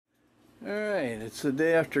Alright, it's the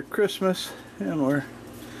day after Christmas and we're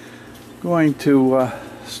going to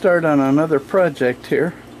start on another project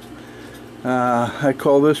here. I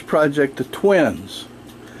call this project the Twins.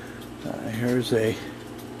 Here's a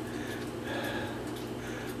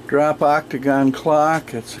drop octagon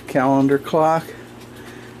clock. It's a calendar clock,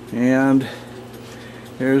 and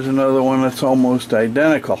here's another one that's almost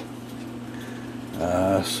identical.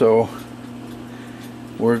 So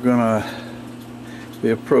we're gonna be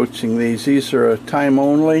approaching these. These are a time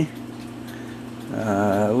only.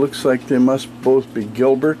 Looks like they must both be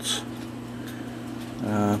Gilberts.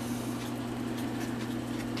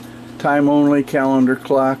 Time only calendar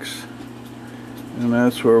clocks, and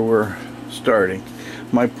that's where we're starting.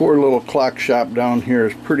 My poor little clock shop down here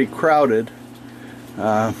is pretty crowded.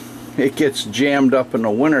 It gets jammed up in the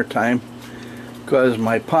winter time because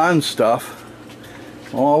my pond stuff,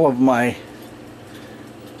 all of my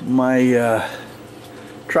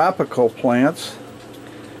tropical plants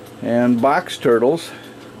and box turtles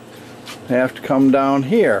have to come down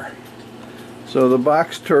here. So the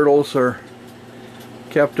box turtles are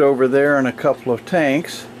kept over there in a couple of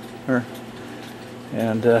tanks for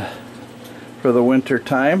the winter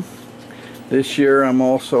time. This year I'm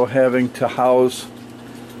also having to house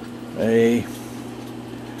a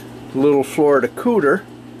little Florida cooter.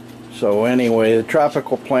 So anyway, the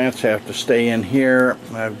tropical plants have to stay in here.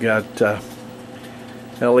 I've got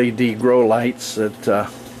LED grow lights that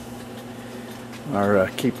are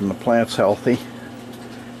keeping the plants healthy.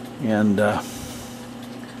 And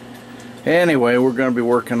anyway, we're going to be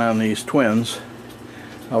working on these twins.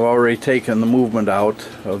 I've already taken the movement out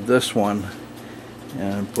of this one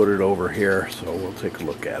and put it over here, so we'll take a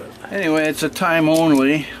look at it. Anyway, it's a time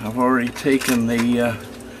only. I've already taken the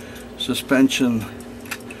suspension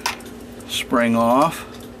spring off,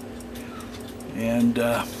 and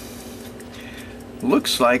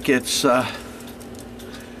looks like it's not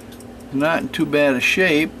in too bad a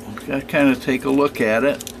shape. Got to kind of take a look at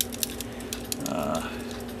it.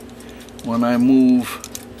 When I move,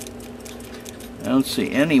 I don't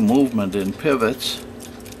see any movement in pivots.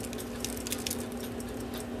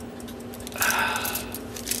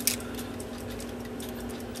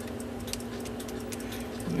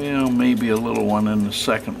 Well, maybe a little one in the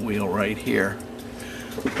second wheel right here.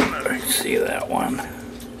 I see that one.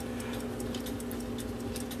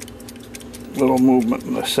 Little movement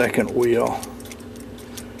in the second wheel.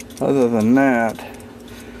 Other than that,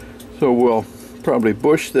 so we'll probably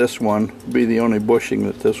bush this one, be the only bushing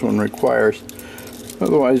that this one requires.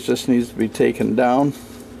 Otherwise, this needs to be taken down,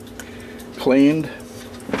 cleaned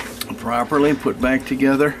properly, put back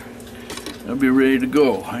together. I'll be ready to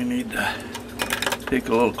go. I need to take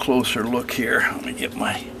a little closer look here. Let me get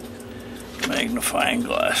my magnifying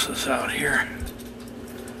glasses out here.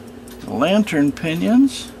 The lantern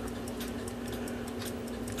pinions,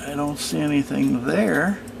 I don't see anything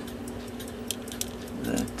there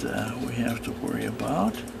that we have to worry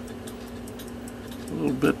about. A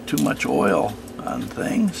little bit too much oil on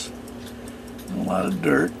things, a lot of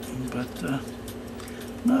dirt, but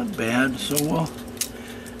not bad. So we'll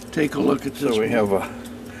take a look at this. So we have a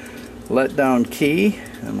let-down key,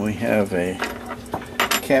 and we have a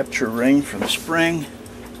capture ring for the spring.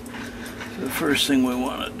 So the first thing we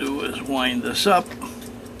want to do is wind this up,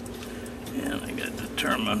 and I got to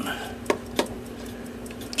determine.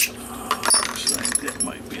 Looks like that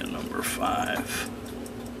might be a number 5.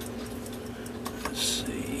 Let's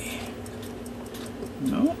see.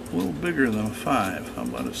 No, a little bigger than a 5. How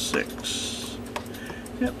about a 6?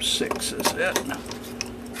 Yep, 6 is it.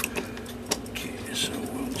 Okay, so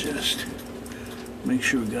we'll just make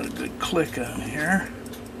sure we got a good click on here.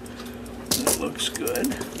 That looks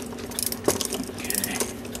good. Okay.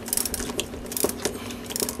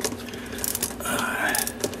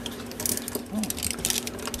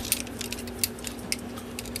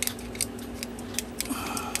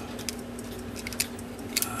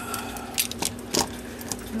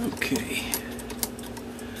 Okay.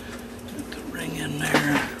 Got the ring in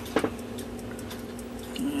there.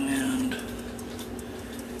 And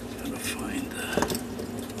gotta find the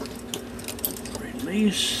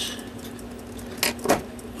release.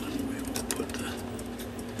 And we will put the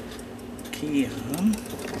key on.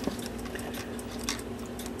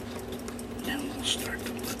 And we'll start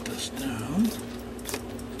to let this down.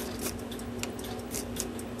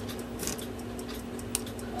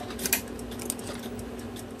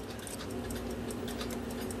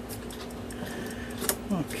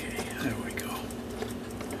 Okay, there we go.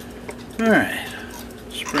 Alright,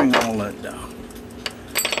 spring all that down.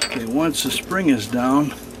 Okay, once the spring is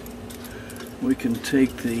down, we can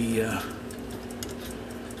take the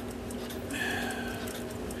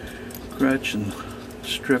scratch and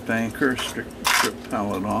strip anchor, strip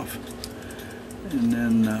pallet off, and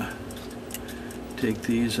then take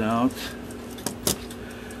these out.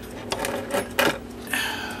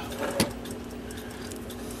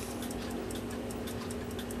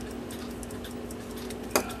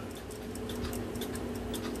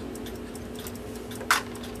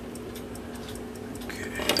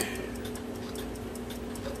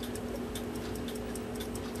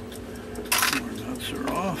 Are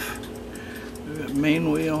off. We got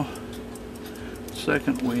main wheel,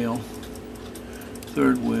 second wheel,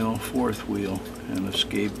 third wheel, fourth wheel, and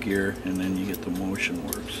escape gear, and then you get the motion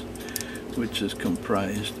works, which is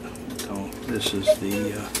comprised. So this is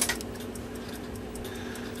the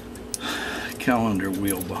calendar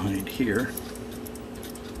wheel behind here.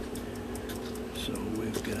 So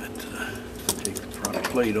we've got take the front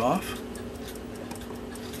plate off.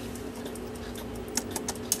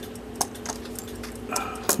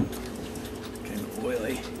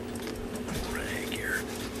 Oily rag here.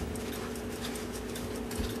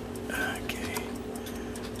 Okay,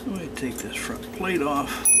 let me take this front plate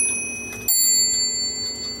off.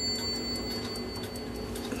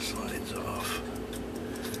 This slides off,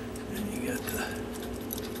 and you got the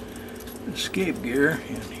escape gear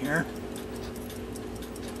in here.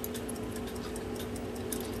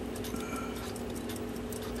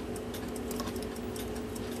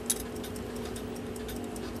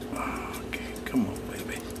 Come on,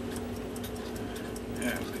 baby.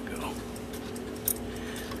 There we go.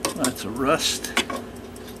 Lots of rust.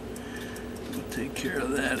 We'll take care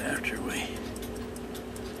of that after we...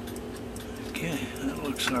 Okay, that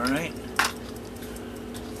looks alright.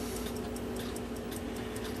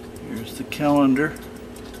 Here's the calendar.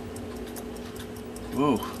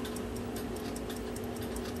 Whoa.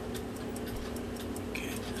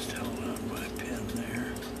 Okay, just held on by a pin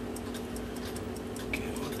there. Okay,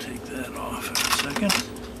 we'll take that off in a second.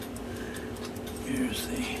 Here's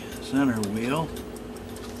the center wheel.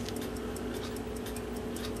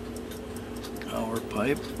 Power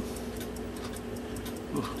pipe.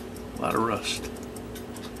 Ooh, a lot of rust.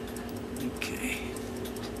 Okay.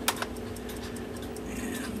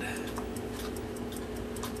 And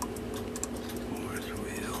fourth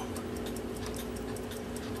wheel.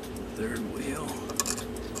 Third wheel.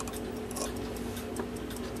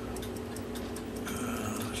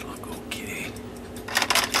 Those look okay.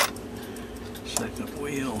 Second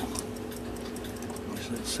wheel. What's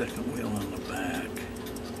that second wheel on the back?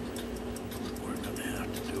 We're going to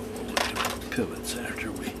have to do a little bit of pivots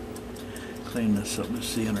after we clean this up. This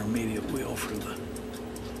is the intermediate wheel for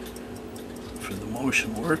the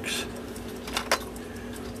motion works.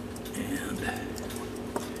 And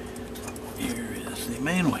here is the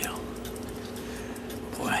main wheel.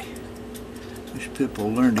 Boy, wish people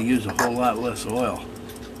learn to use a whole lot less oil.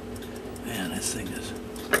 Man, this thing is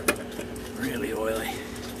really oily.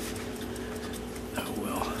 Oh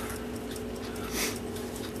well.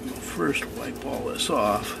 I'll first wipe all this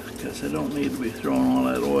off because I don't need to be throwing all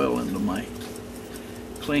that oil into my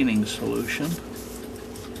cleaning solution. So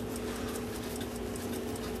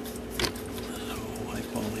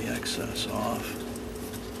wipe all the excess off.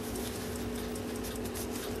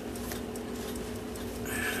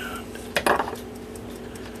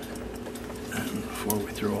 And before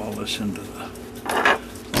we throw all this into the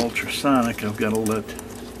ultrasonic, I've got to let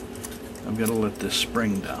this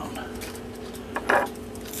spring down.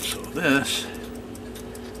 So this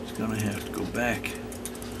is going to have to go back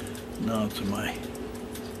now to my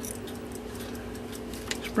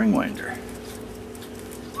spring winder.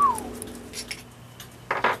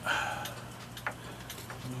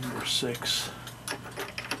 Number 6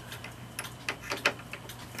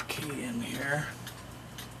 key in here.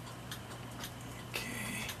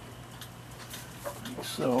 Okay, like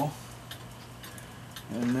so.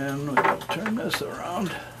 And then we got to turn this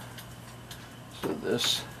around so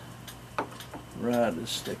this rod is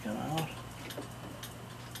sticking out.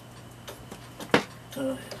 If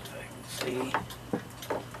I can see.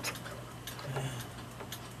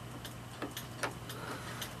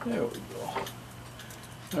 There we go.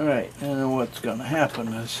 Alright, and then what's going to happen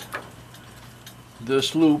is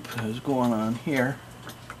this loop is going on here.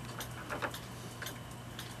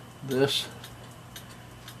 This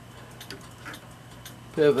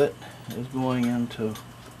pivot is going into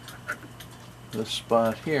this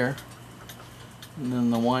spot here, and then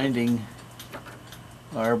the winding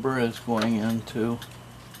arbor is going into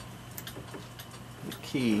the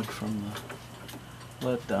key from the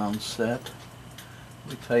let-down set.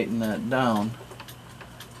 We tighten that down,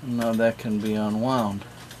 and now that can be unwound.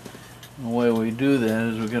 And the way we do that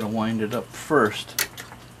is we've got to wind it up first.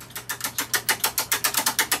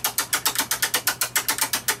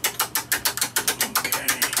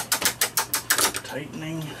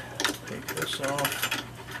 tightening. Take this off.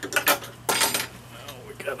 Now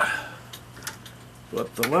we gotta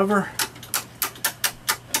flip the lever.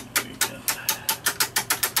 We can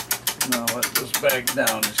now let this back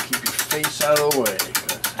down. Just keep your face out of the way,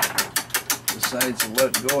 because if it decides to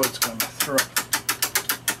let go, it's gonna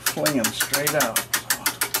fling them straight out.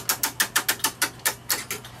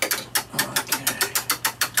 Okay.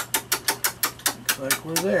 Looks like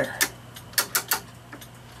we're there.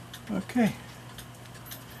 Okay.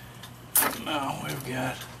 Now we've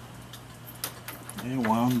got a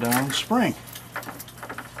wound down spring.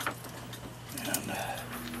 And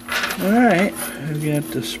alright, we've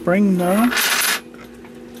got the spring now,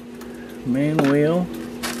 main wheel,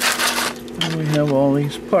 and we have all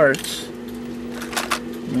these parts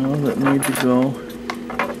now that need to go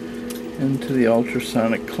into the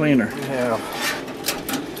ultrasonic cleaner. We have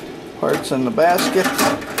parts in the basket,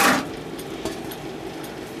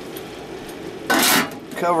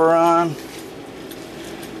 cover on,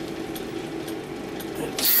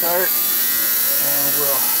 hit start, and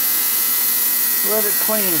we'll let it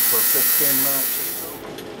clean for 15 minutes or so.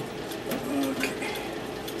 Okay.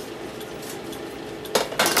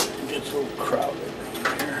 It gets a little crowded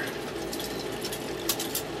around here.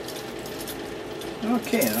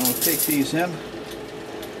 Okay, now we'll take these in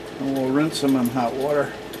and we'll rinse them in hot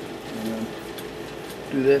water and then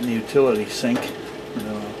do that in the utility sink and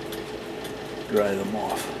then I'll dry them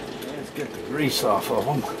off. Let's get the grease off of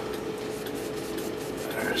them.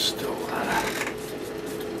 There's still a lot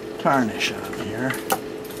of tarnish on here,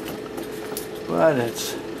 but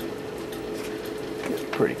it's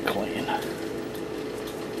pretty clean.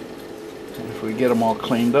 And if we get them all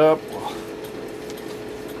cleaned up, we'll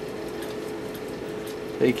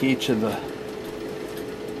take each of the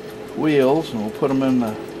wheels and we'll put them in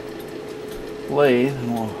the lathe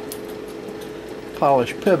and we'll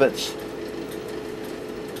polish pivots.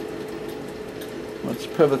 Once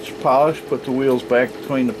the pivots are polished, put the wheels back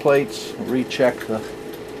between the plates, recheck the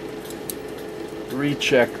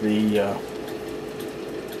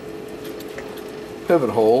pivot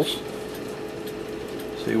holes,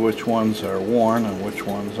 see which ones are worn and which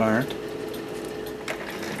ones aren't.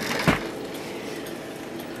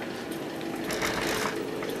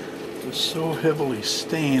 It's so heavily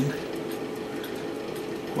stained,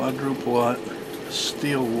 quadruple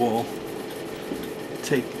steel wool.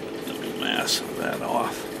 Take the mass of that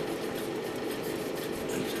off.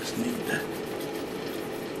 I just need to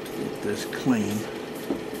get this clean.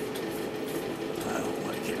 I don't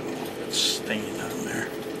like it when it's stained on there.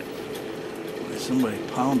 Somebody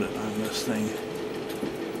pounded on this thing.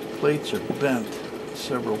 Plates are bent in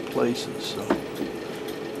several places, so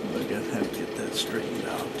I'm gonna have to get that straightened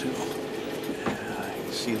out too. Yeah, I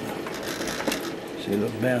can see the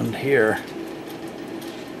bend here.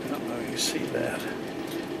 I don't know if you see that.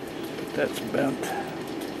 But that's bent.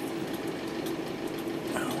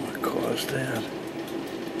 I don't know what caused that.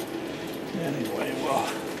 Anyway, we'll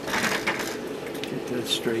get that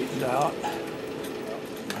straightened out.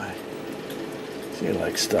 See,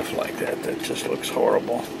 like stuff like that, that just looks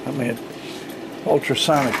horrible. I mean,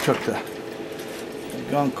 ultrasonic took the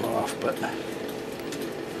gunk off, but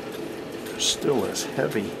there's still this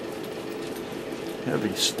heavy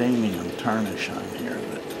staining and tarnish on here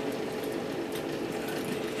that I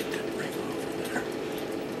need to get that ring over there.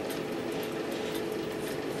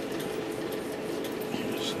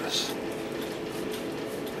 Use this.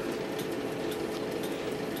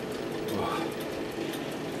 Oh.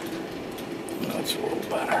 That's a little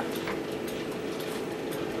better.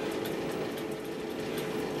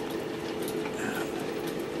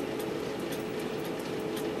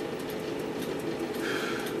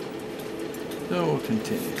 So we'll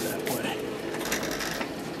continue that way.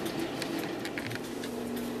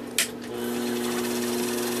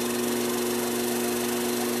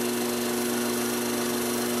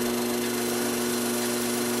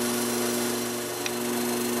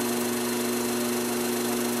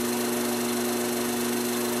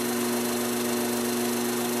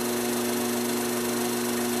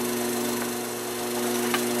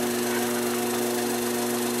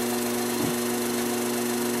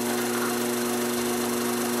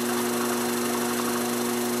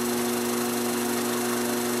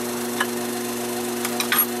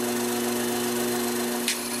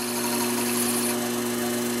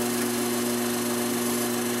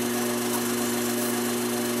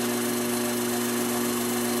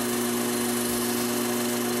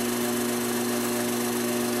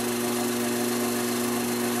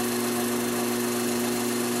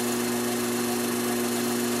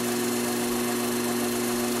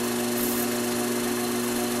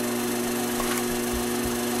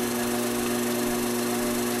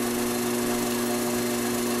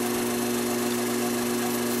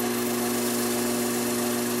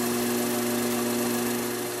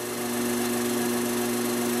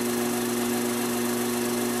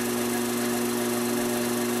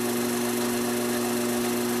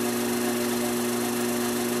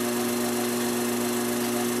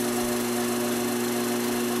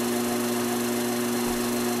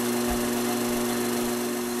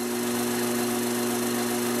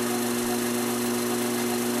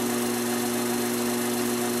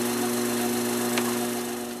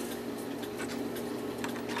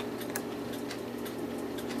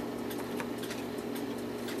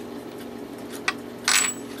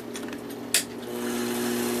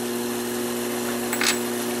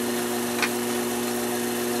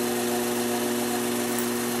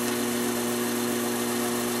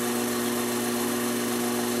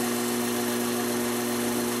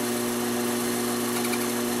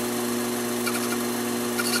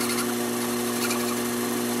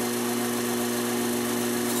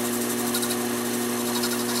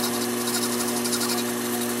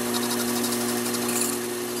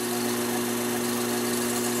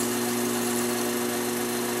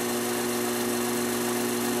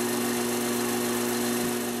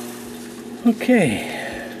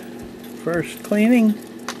 Okay, first cleaning.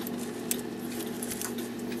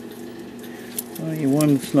 Only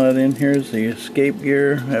one that's not in here is the escape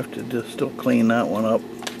gear. I have to just still clean that one up.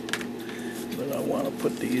 But I want to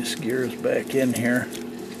put these gears back in here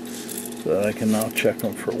so that I can now check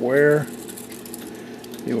them for wear.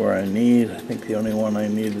 See where I need. I think the only one I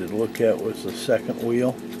needed to look at was the second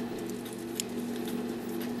wheel.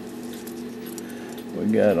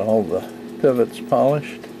 We got all the pivots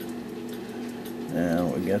polished.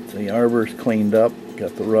 And we got the arbors cleaned up.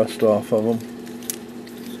 Got the rust off of them.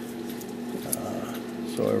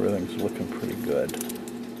 So everything's looking pretty good.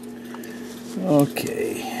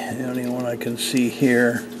 Okay, the only one I can see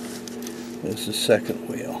here is the second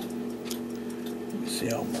wheel. Let me see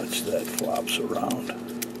how much that flops around.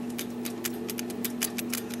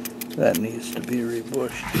 That needs to be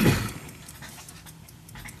rebushed.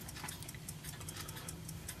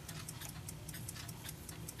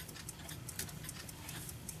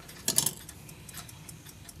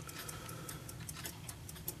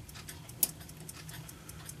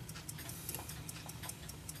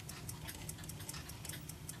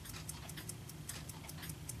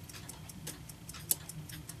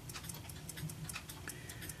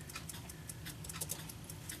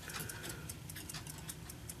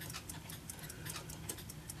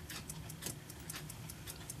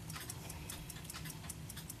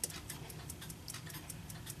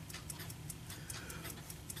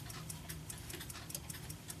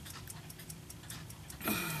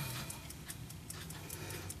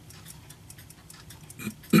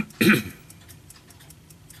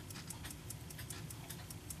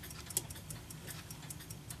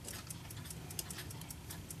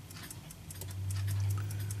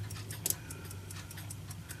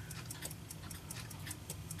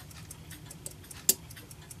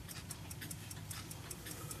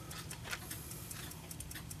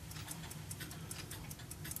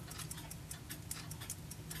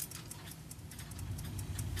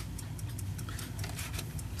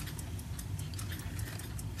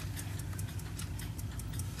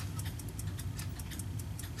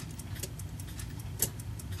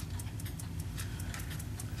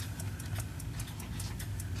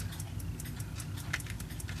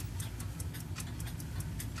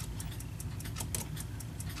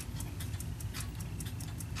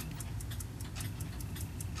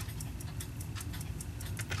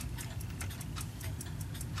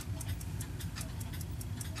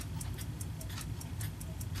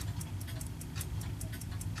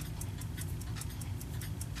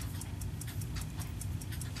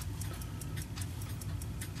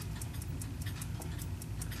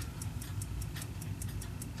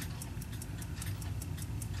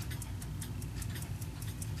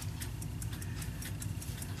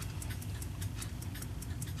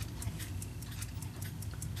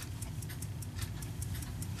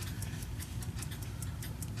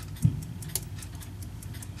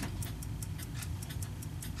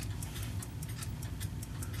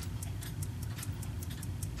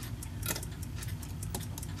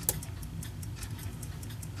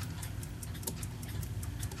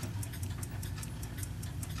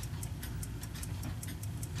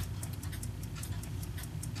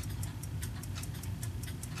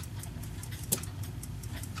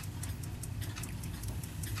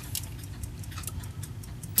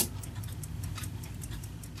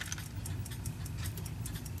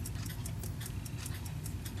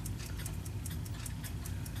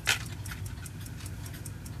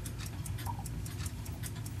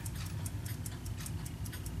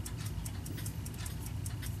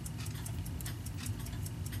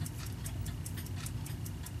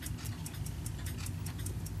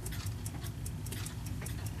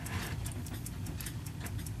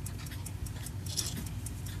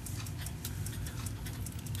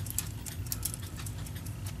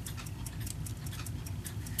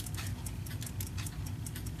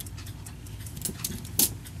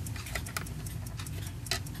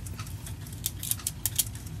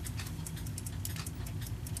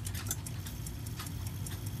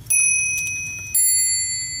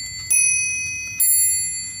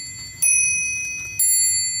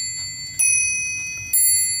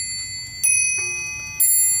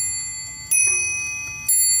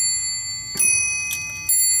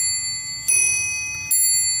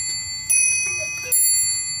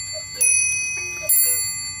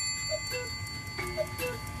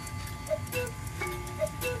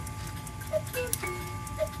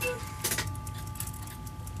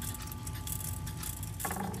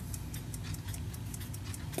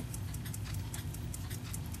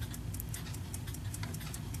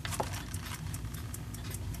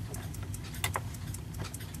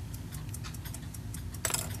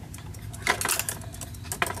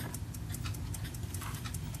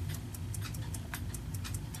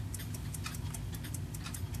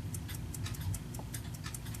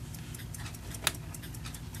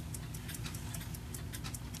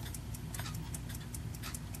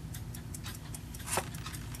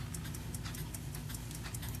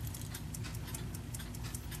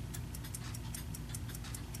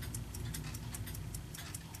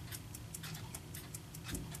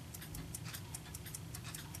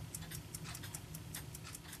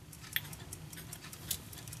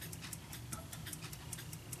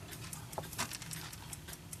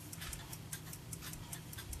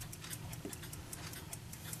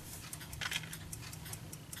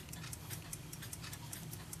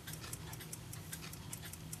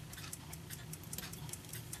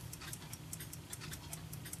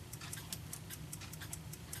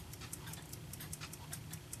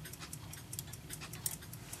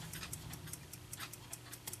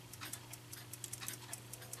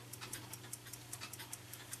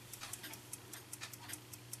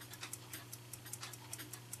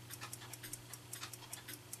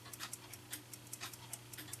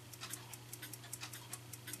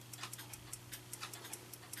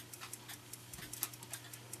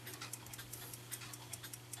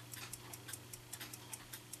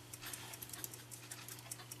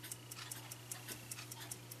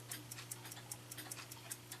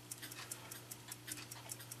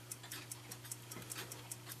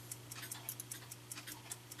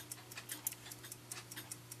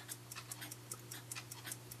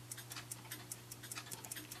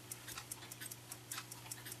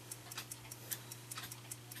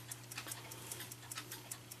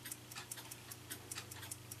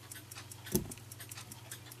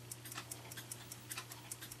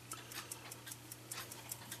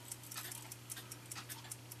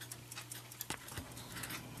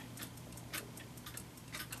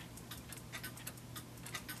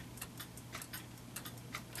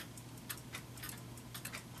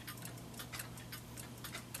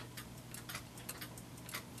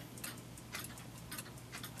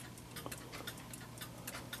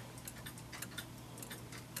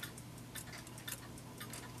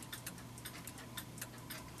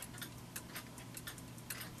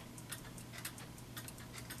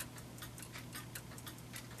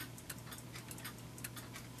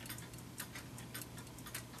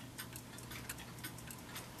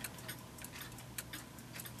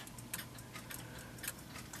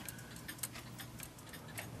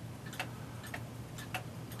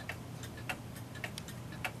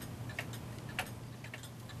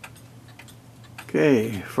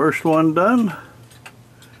 Okay, first one done,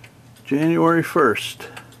 January 1st,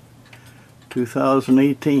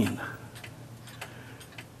 2018.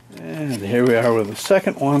 And here we are with the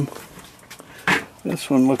second one. This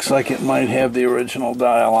one looks like it might have the original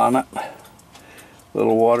dial on it.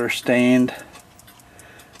 Little water stained.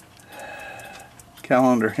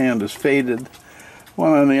 Calendar hand is faded.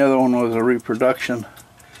 One and the other one was a reproduction.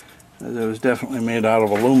 It was definitely made out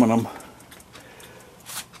of aluminum.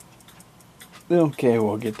 Okay,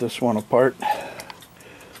 we'll get this one apart.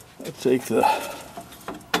 I'll take the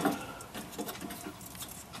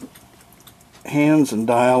hands and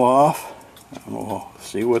dial off, and we'll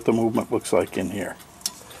see what the movement looks like in here.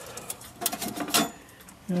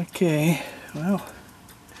 Okay, well,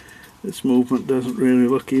 this movement doesn't really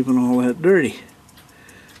look even all that dirty.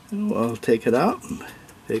 Well, I'll take it out and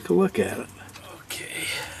take a look at it. Okay.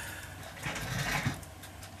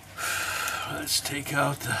 Let's take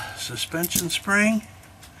out the suspension spring.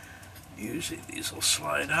 Usually these will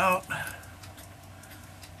slide out.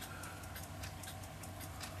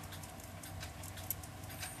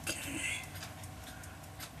 Okay.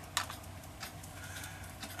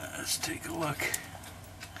 Let's take a look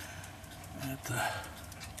at the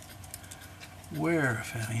wear,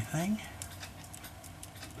 if anything.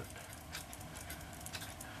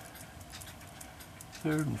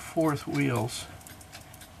 Third and fourth wheels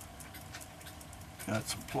got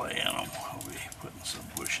some play in them. We'll be putting some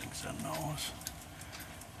bushings in those.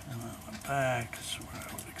 And on the back is where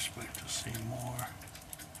I would expect to see more.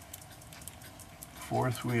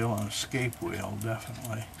 Fourth wheel and escape wheel,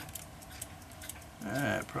 definitely.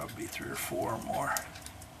 Probably 3 or 4 more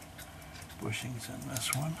bushings in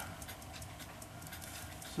this one.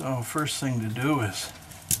 So first thing to do is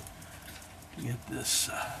to get this,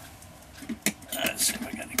 let's see if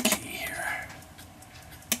I got a key here.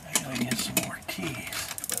 I gotta get some more keys.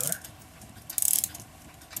 Better.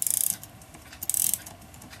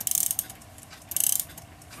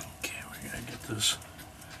 Okay, we gotta get this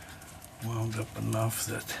wound up enough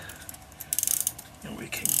that we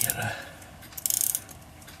can get a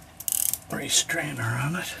restrainer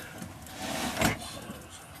on it.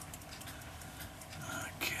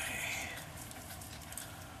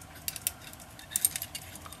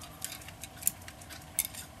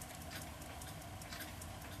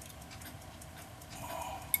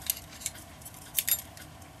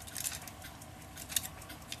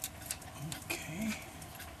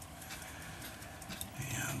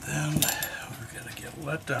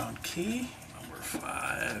 Let-down key, number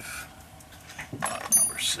 5,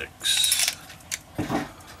 number 6.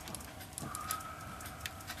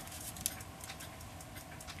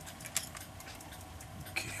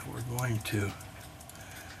 Okay, we're going to,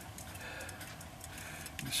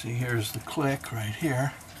 you see here's the click right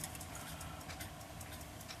here.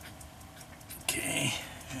 Okay,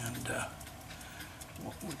 and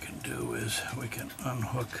what we can do is we can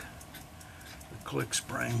unhook the click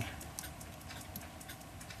spring.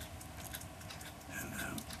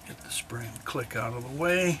 Get the spring click out of the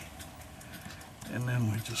way, and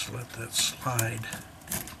then we just let that slide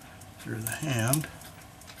through the hand.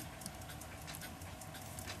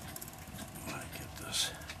 I get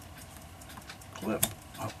this clip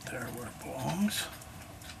up there where it belongs.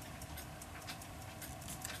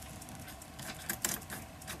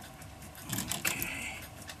 Okay.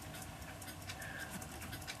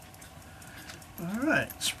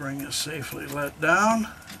 Alright, spring is safely let down.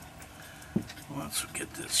 Once we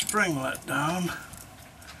get this spring let down,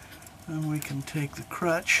 then we can take the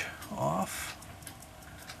crutch off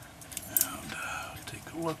and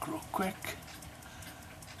take a look real quick.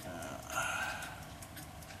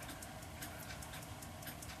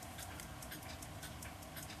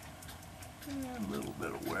 A little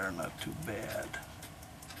bit of wear, not too bad.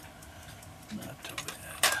 Not too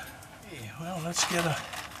bad. Okay, well, let's get a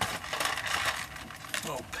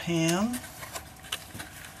little pan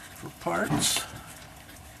for parts,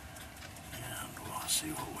 and we'll see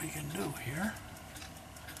what we can do here.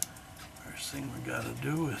 First thing we got to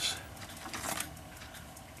do is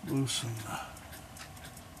loosen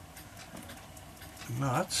the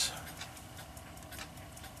nuts.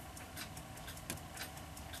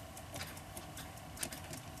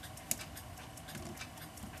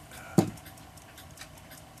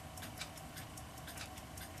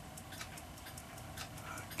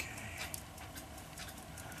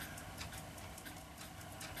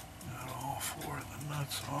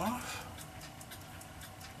 Off.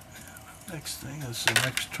 And the next thing is an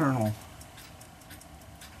external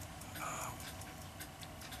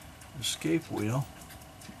escape wheel.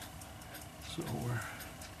 So we're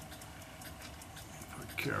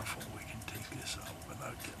careful. We can take this out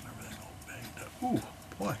without getting everything all banged Ooh,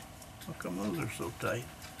 boy, how come those are so tight?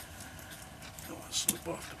 I don't want to slip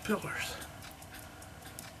off the pillars.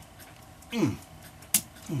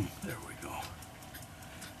 There we go.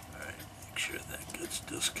 Alright, make sure that gets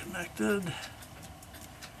disconnected.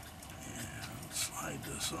 And slide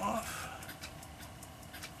this off.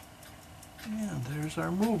 And there's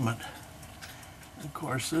our movement. Of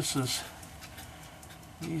course,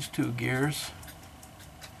 these two gears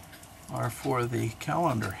are for the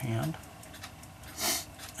calendar hand.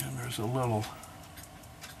 And there's a little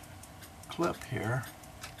clip here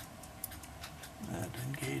that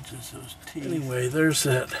engages those teeth. Anyway, there's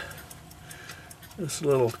this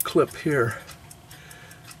little clip here.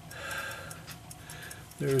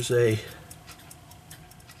 There's a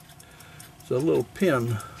little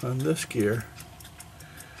pin on this gear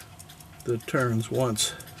that turns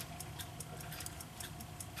once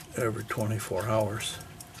every 24 hours,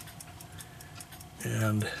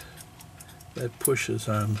 and that pushes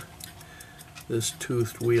on this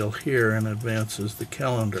toothed wheel here and advances the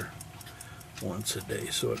calendar once a day.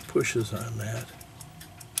 So it pushes on that,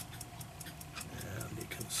 and you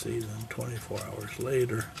can see then 24 hours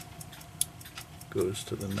later goes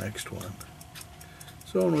to the next one.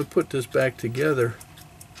 So when we put this back together,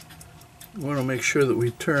 we want to make sure that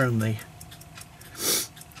we turn the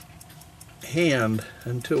hand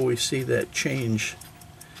until we see that change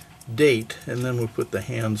date, and then we put the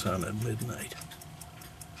hands on at midnight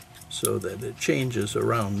so that it changes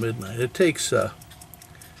around midnight. It takes a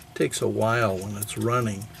while when it's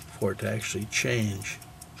running for it to actually change,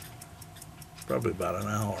 probably about an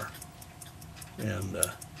hour, and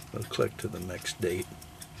it'll click to the next date.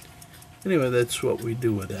 Anyway, that's what we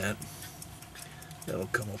do with that. That'll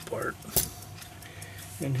come apart.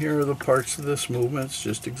 And here are the parts of this movement. It's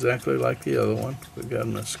just exactly like the other one. We've got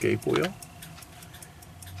an escape wheel.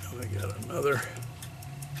 And we got another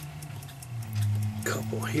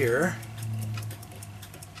couple here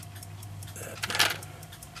that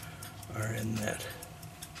are in that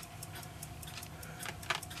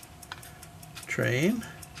train.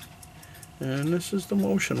 And this is the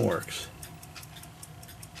motion works.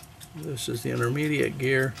 This is the intermediate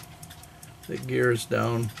gear that gears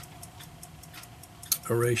down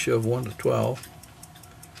a ratio of 1 to 12,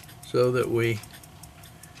 so that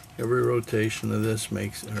every rotation of this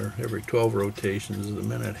makes, or every 12 rotations of the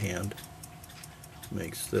minute hand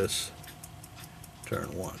makes this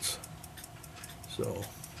turn once. So,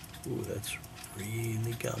 ooh, that's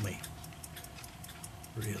really gummy.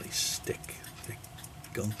 Really thick,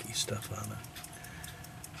 gunky stuff on it.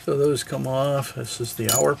 So those come off. This is the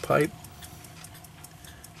hour pipe.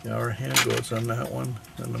 The hour hand goes on that one,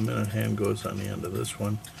 and the minute hand goes on the end of this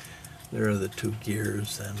one. There are the two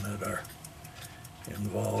gears then that are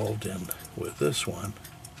involved in with this one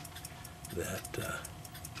that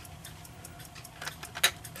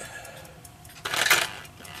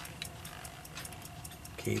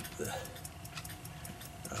keep the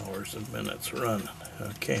hours and minutes running.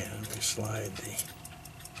 Okay, and we slide the.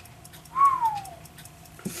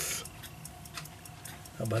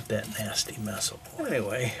 How about that nasty mess?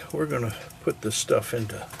 Anyway, we're going to put this stuff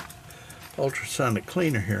into ultrasonic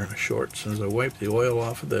cleaner here in a short. As soon as I wipe the oil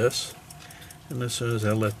off of this, and as soon as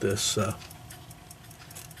I let this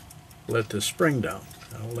spring down.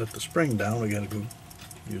 I'll let the spring down. We got to go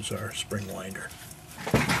use our spring winder.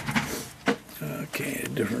 Okay, a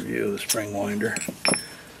different view of the spring winder.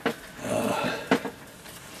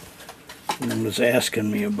 Someone was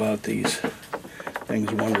asking me about these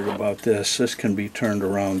things, wondered about this. This can be turned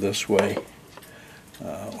around this way,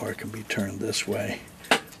 or it can be turned this way.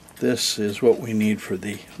 This is what we need for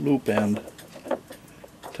the loop end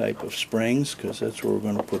type of springs, because that's where we're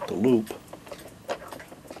going to put the loop.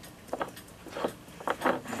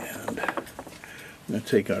 And I'm going to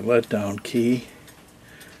take our letdown key,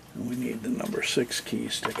 and we need the number 6 key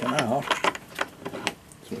sticking out.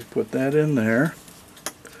 So we put that in there,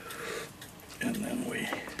 and then we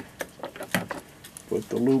put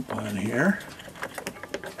the loop on here.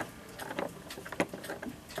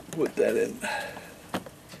 Put that in,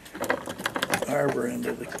 arbor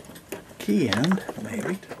into the key end,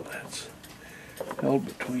 maybe, till that's held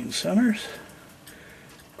between centers.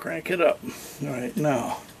 Crank it up. Alright,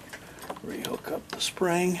 now rehook up the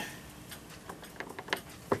spring.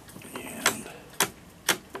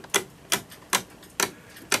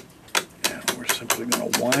 And we're simply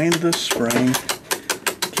going to wind this spring.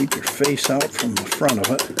 Keep your face out from the front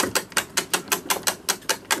of it.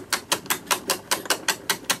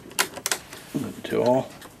 Until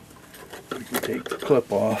we can take the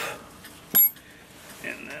clip off.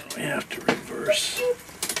 And then we have to reverse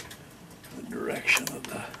the direction of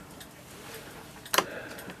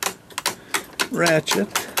ratchet,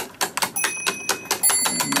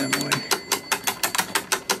 and then we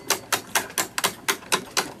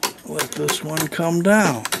let this one come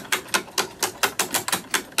down.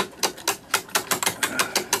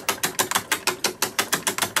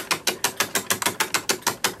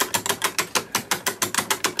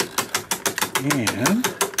 And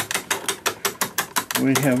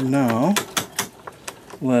we have now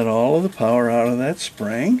let all of the power out of that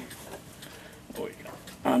spring. We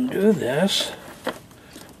undo this,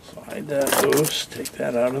 slide that loose, take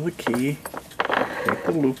that out of the key, take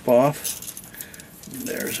the loop off, and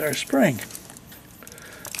there's our spring.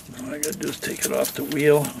 Now all I gotta do is take it off the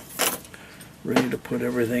wheel, ready to put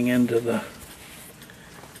everything into the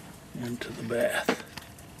bath.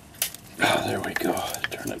 Oh, there we go.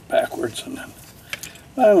 Turn it backwards and then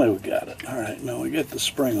finally we got it. Alright, now we get the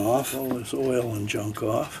spring off, all this oil and junk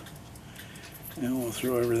off, and we'll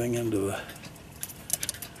throw everything into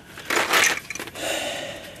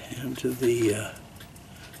the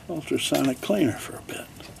ultrasonic cleaner for a bit.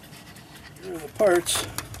 Here are the parts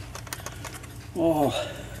all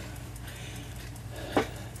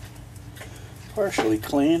partially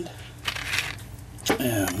cleaned,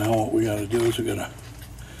 and now what we got to do is we got to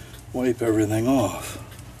wipe everything off.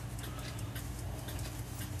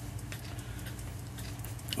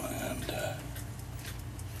 And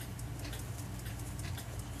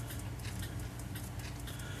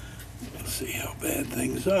let's see how bad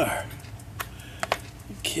things are.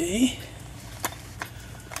 Okay.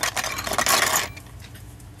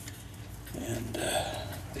 And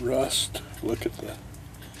rust. Look at the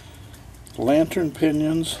lantern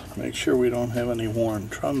pinions. Make sure we don't have any worn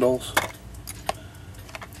trundles.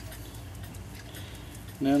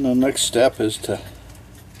 And then the next step is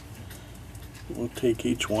we'll take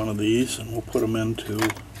each one of these and we'll put them into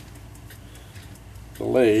the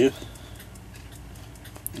lathe,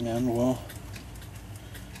 and we'll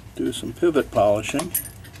do some pivot polishing,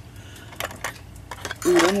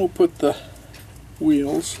 and then we'll put the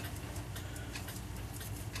wheels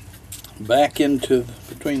back into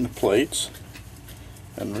between the plates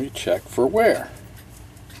and recheck for wear.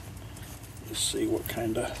 Let's see what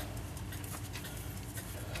kind of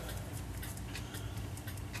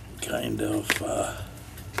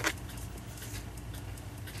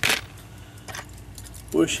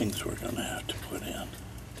bushings we're going to have to put in.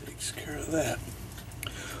 Takes care of that.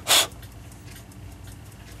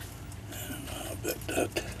 And I bet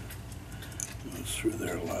that goes through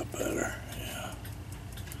there a lot better. Yeah,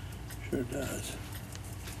 sure does.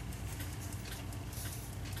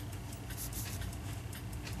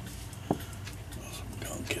 Some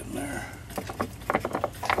gunk in there.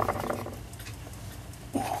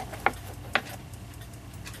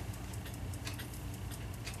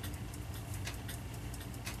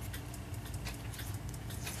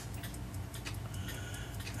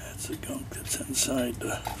 The gunk that's inside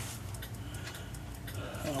the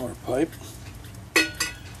power pipe.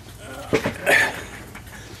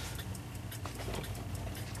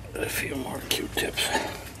 A few more Q-tips.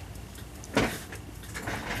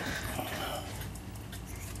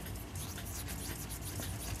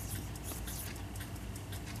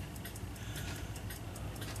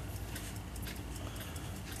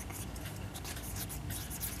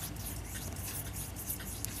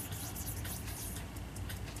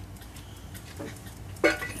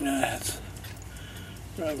 That's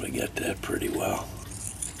probably got that pretty well.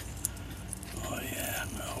 Oh yeah,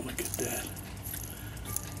 no, look at that.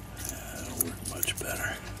 That'll work much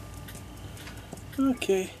better.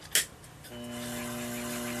 Okay.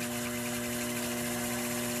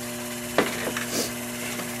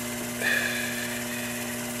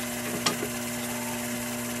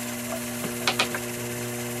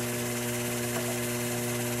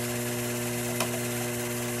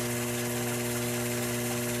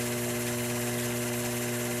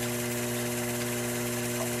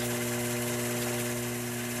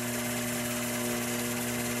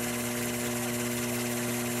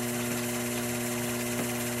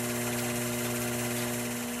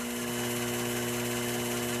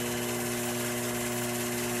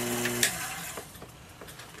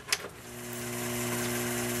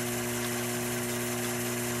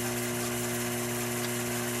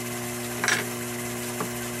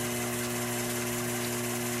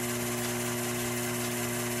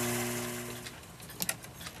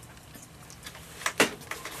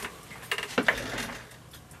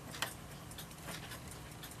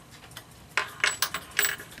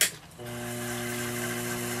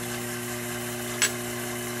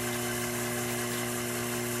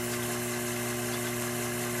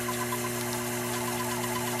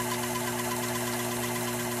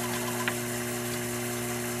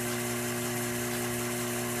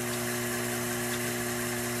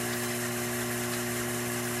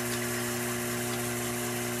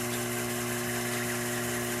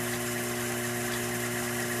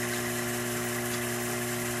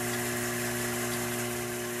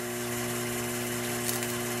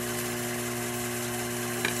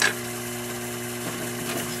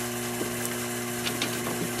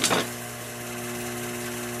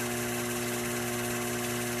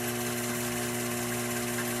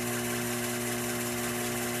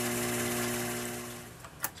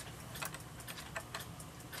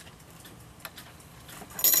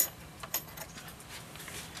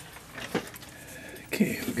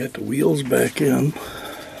 Okay, we got the wheels back in.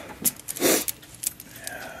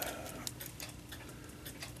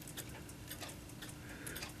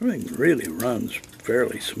 Everything really runs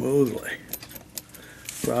fairly smoothly.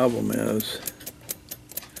 Problem is,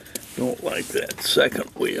 don't like that second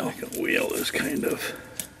wheel. Second wheel is kind of,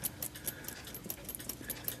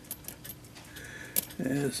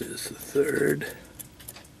 as is the third.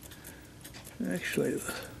 Actually,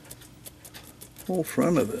 the whole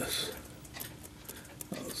front of this.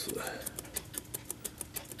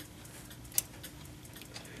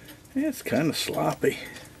 It's kind of sloppy.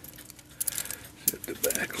 See what the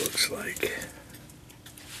back looks like.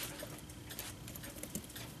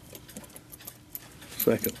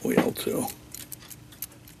 Second wheel too.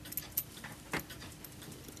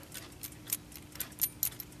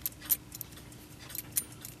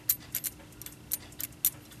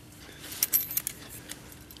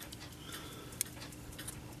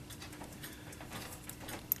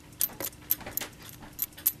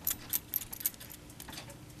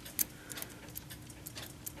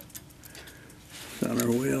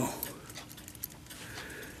 Center wheel.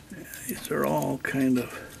 Yeah, these are all kind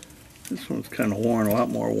of, this one's kind of worn, a lot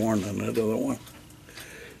more worn than that other one.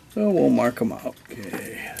 So we'll mark them out.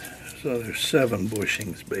 Okay, so there's 7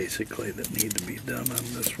 bushings basically that need to be done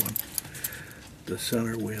on this one. The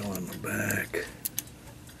center wheel on the back.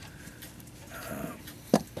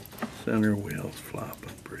 Center wheel's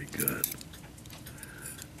flopping pretty good.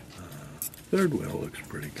 Third wheel looks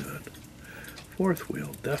pretty good. Fourth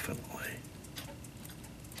wheel definitely.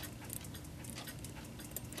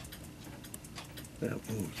 That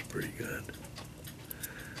moves pretty good.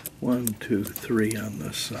 1, 2, 3 on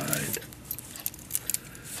this side.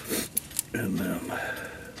 And then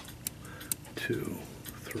 2,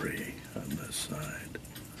 3 on this side.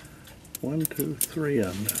 1, 2, 3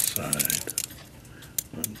 on this side.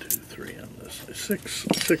 1, 2, 3 on this side. Six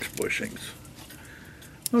bushings.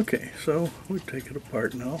 Okay, so we take it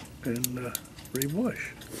apart now and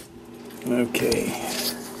rebush. Okay.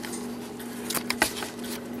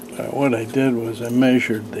 What I did was I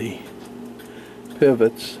measured the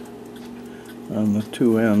pivots on the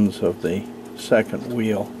 2 ends of the second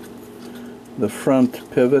wheel. The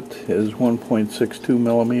front pivot is 1.62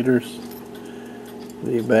 millimeters.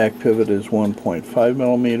 The back pivot is 1.5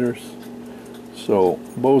 millimeters. So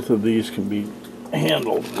both of these can be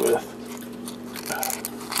handled with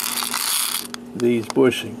these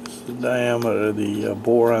bushings. The diameter, the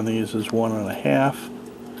bore on these is 1.5.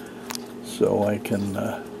 So I can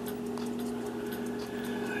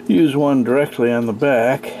use one directly on the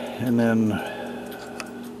back and then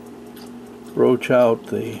roach out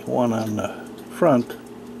the one on the front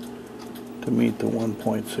to meet the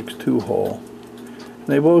 1.62 hole.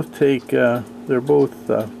 They both take, they're both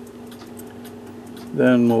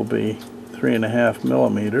then will be 3.5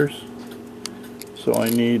 millimeters. So I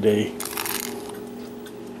need a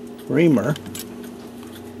reamer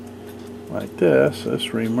like this.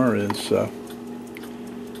 This reamer is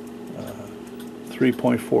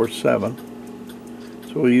 3.47,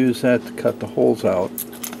 so we'll use that to cut the holes out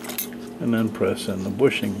and then press in the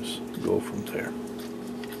bushings, go from there.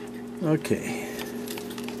 Okay,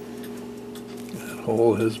 that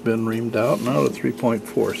hole has been reamed out now to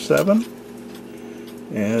 3.47,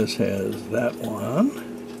 as has that one,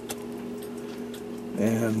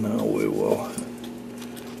 and now we will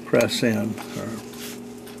press in or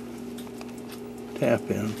tap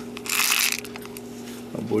in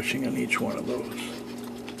a bushing on each one of those.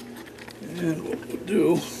 And what we'll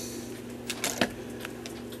do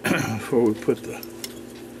before we put the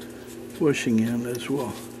bushing in is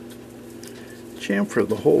we'll chamfer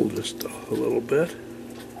the hole just a little bit.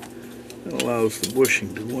 It allows the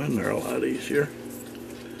bushing to go in there a lot easier.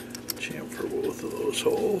 Chamfer both of those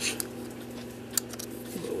holes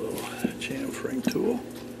with a little chamfering tool.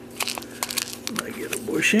 And I get a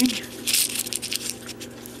bushing.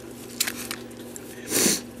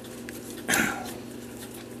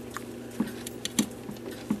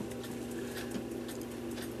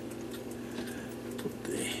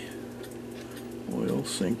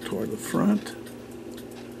 Sink toward the front,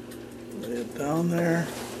 lay it down there,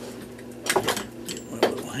 get my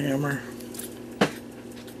little hammer,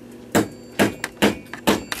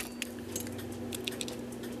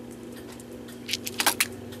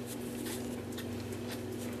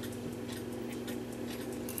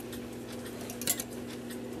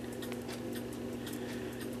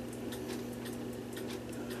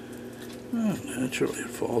 naturally it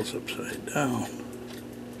falls upside down.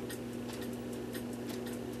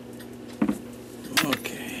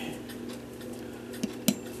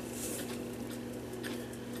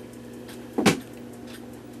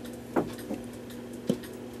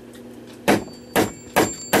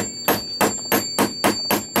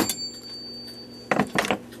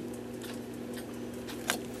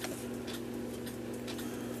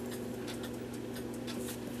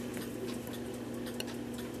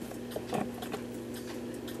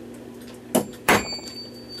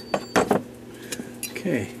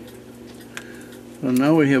 Okay. So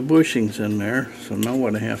now we have bushings in there, so now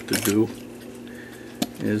what I have to do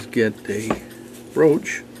is get a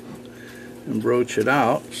broach and broach it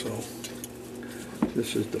out. So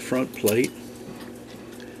this is the front plate,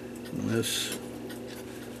 and this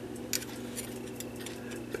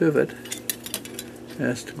pivot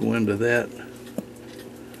has to go into that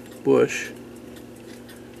bush,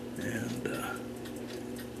 and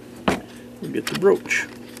we'll get the broach.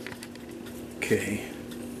 Okay,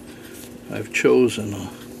 I've chosen a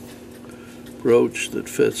broach that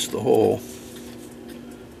fits the hole,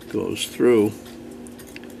 goes through,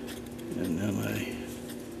 and then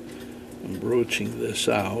I'm broaching this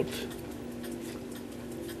out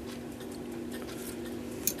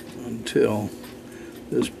until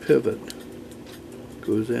this pivot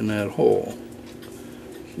goes in that hole.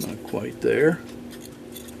 It's not quite there.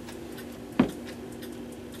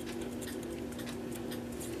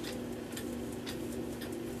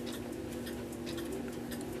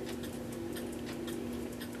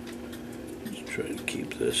 Let's try to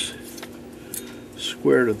keep this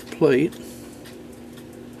square to the plate.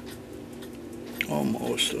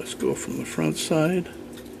 Almost. Let's go from the front side.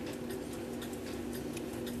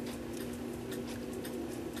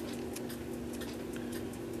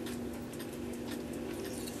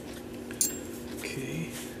 Okay.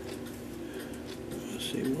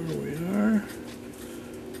 Let's see where we are.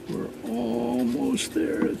 We're almost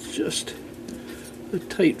there. It's just a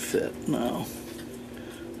tight fit now.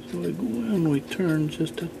 So we go in, we turn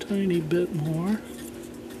just a tiny bit more.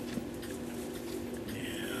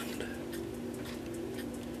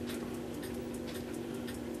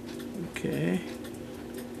 Okay.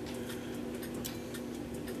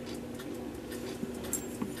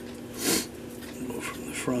 Go from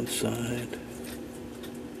the front side.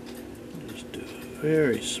 Just do a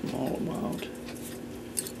very small amount.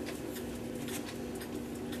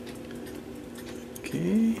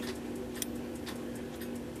 Okay.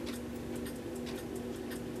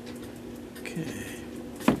 Okay.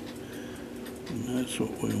 And that's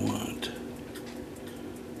what we want.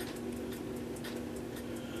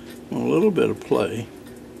 A little bit of play,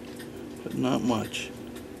 but not much.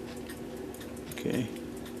 Okay.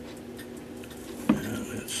 And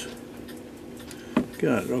it's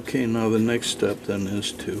good. Okay, now the next step then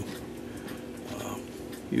is to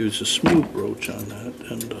use a smooth broach on that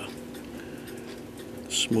and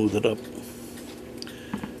smooth it up.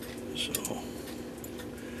 So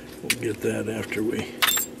we'll get that after we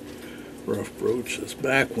rough broach this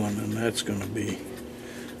back one, and that's going to be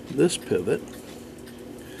this pivot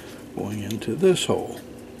going into this hole,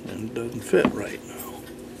 and it doesn't fit right now.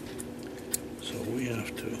 So we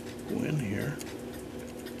have to go in here,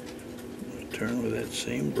 return with that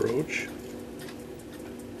same broach.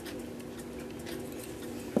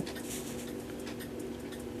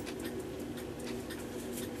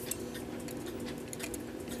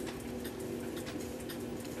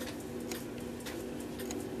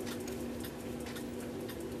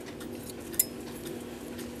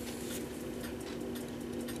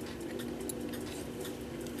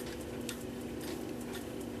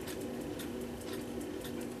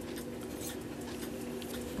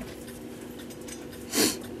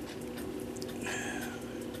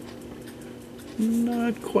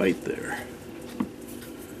 Not quite there.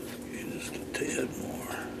 Okay, just a tad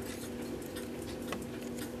more.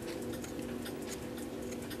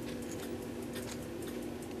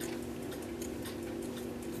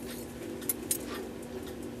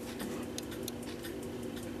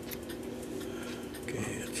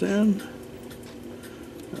 Okay, it's in.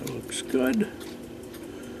 That looks good.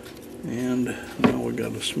 And now we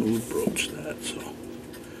got to smooth broach that, so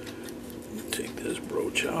take this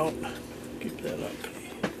broach out. Keep that up.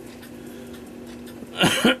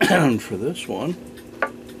 And for this one,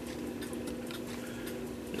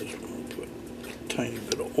 just want to put a tiny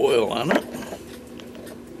bit of oil on it.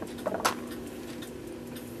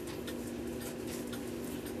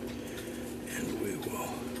 And we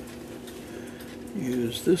will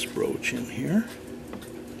use this broach in here.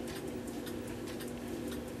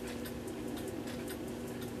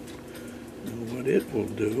 And what it will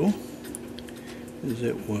do is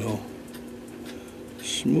it will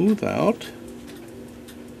smooth out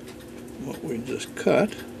what we just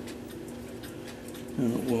cut,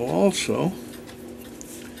 and it will also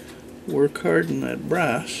work hard in that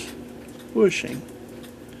brass bushing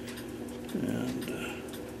and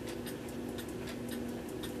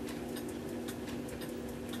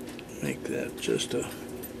make that just a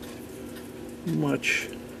much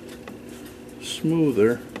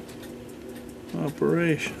smoother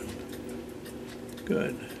operation.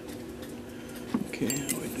 Good. Okay,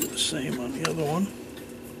 we do the same on the other one.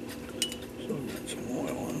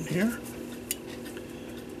 here.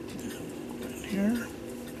 And here.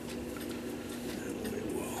 And we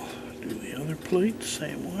will do the other plate the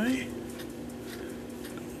same way.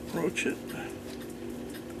 Approach it.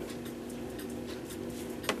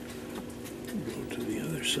 Go to the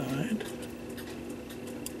other side.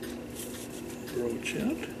 Approach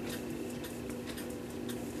it.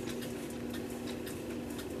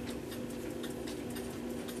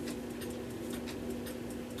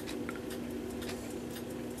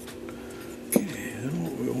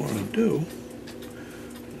 Do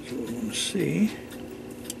is we want to see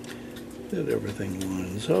that everything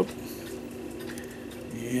lines up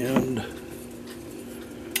and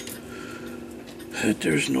that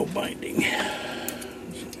there's no binding. So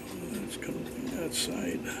that's going to be that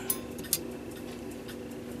side.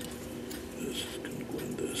 This is going to go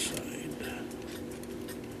on this side.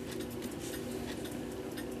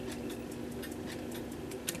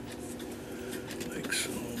 Like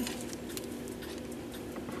so.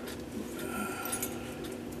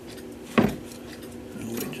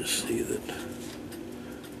 See that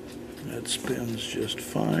spins just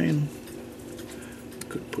fine.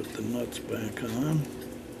 Could put the nuts back on.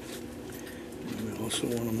 And we also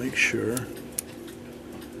want to make sure that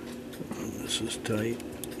when this is tight,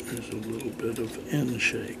 there's a little bit of end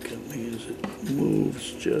shake. That means it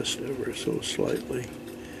moves just ever so slightly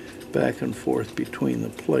back and forth between the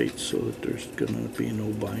plates so that there's going to be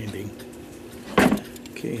no binding.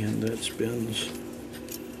 Okay, and that spins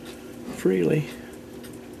freely.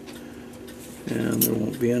 And there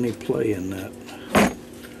won't be any play in that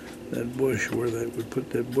bush where they would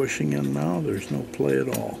put that bushing in now. There's no play at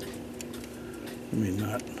all. I mean,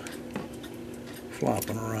 not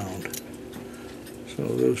flopping around. So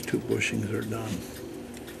those two bushings are done.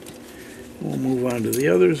 We'll move on to the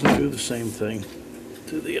others and do the same thing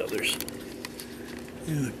to the others.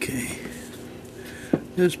 Okay.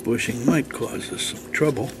 This bushing might cause us some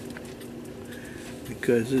trouble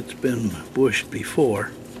because it's been bushed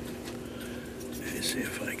before. See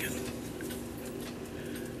if I can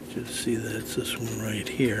just see that it's this one right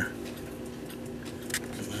here.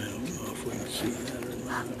 And I don't know if we can see that or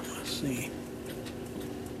not. Let's see.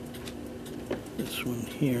 This one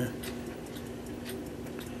here.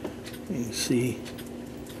 You can see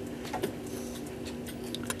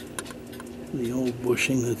the old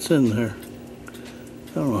bushing that's in there.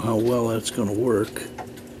 I don't know how well that's going to work.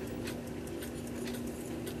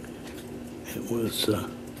 It was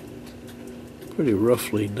pretty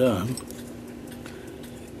roughly done,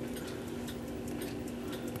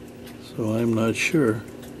 so I'm not sure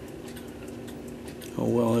how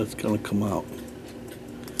well that's going to come out.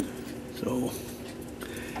 So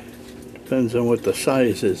depends on what the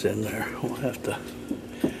size is in there. We'll have to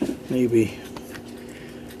maybe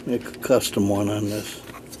make a custom one on this.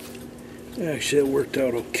 Actually, it worked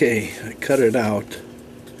out okay. I cut it out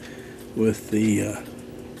with the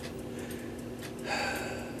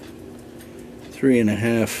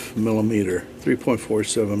 3.5 millimeter,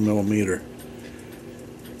 3.47 millimeter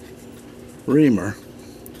reamer,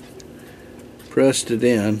 pressed it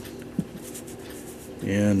in,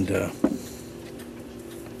 and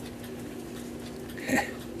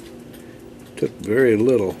took very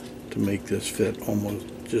little to make this fit almost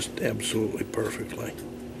just absolutely perfectly.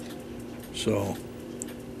 So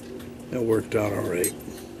that worked out all right.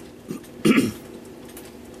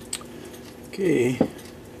 Okay.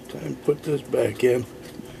 Time to put this back in.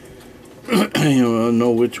 You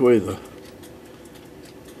know which way the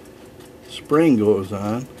spring goes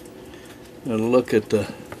on. And look at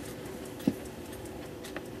the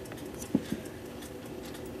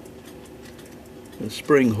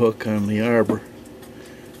spring hook on the arbor,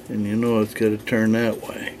 and you know it's got to turn that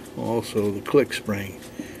way. Also the click spring,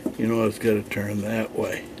 you know it's got to turn that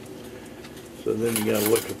way. So then you got to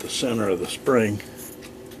look at the center of the spring.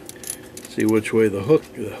 See which way the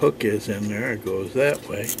hook is in there. It goes that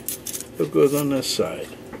way. It goes on this side.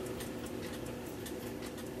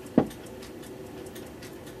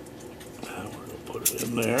 Now we're going to put it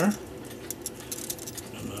in there.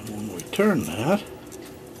 And then when we turn that,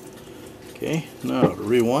 okay, now to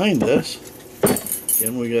rewind this,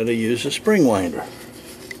 again we got to use a spring winder.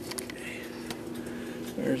 Okay.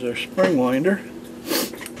 There's our spring winder.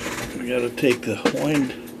 We got to take the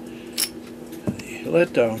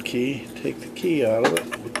let down key, take the key out of it,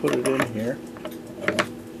 we put it in here.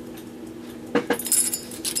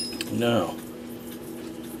 Now,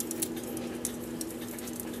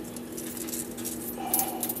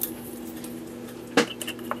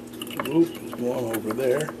 the loop is going over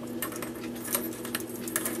there.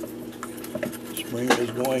 The spring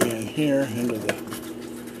is going in here into the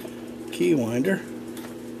key winder,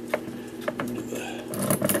 into the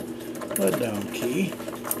a down key.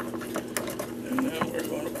 And then we're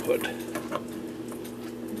going to put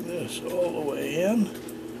this all the way in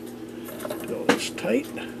until it's tight.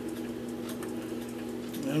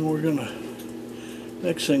 And we're going to,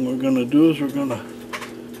 next thing we're going to do is we're going to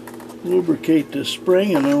lubricate this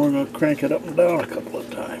spring, and then we're going to crank it up and down a couple of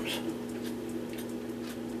times.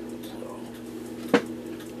 So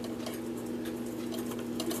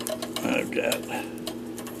I've got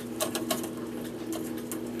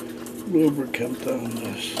lubricant on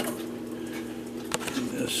this.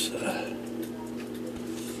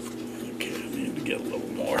 Okay, I need to get a little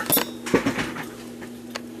more.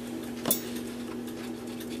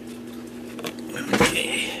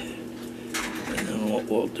 Okay, and then what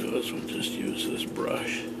we'll do is we'll just use this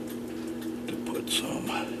brush to put some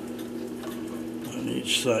on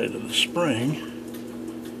each side of the spring.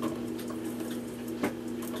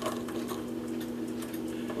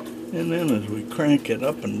 And then as we crank it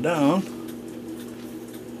up and down,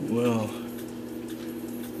 we'll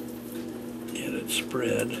get it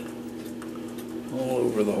spread all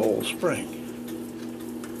over the whole spring.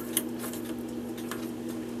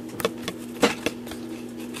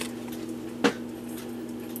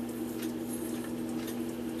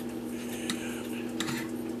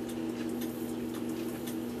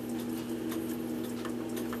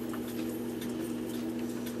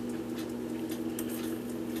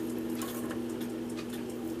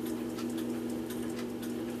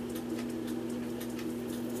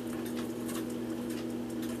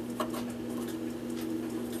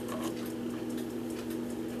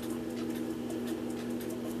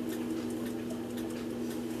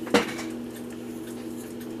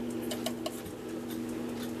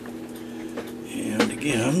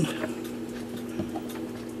 Again,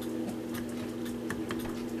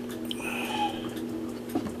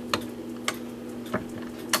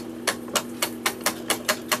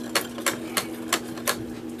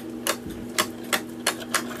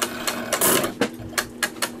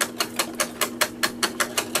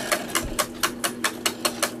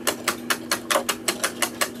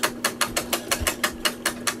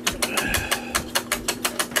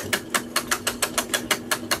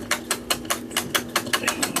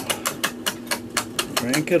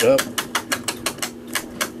 crank it up,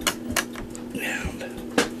 and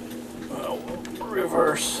we'll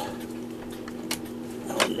reverse.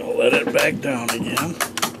 I'm going to let it back down again,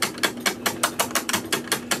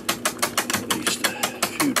 at least a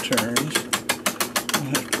few turns. I'll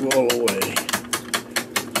have to go all the way,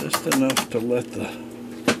 just enough to let the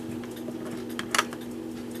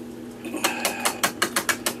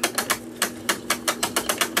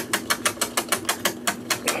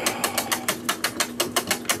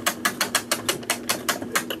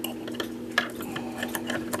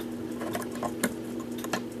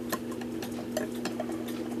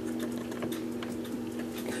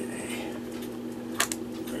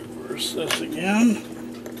this again,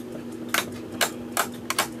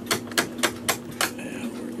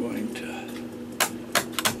 and we're going to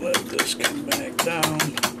let this come back down,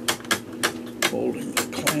 holding the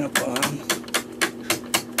clamp on,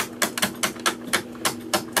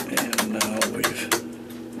 and now we've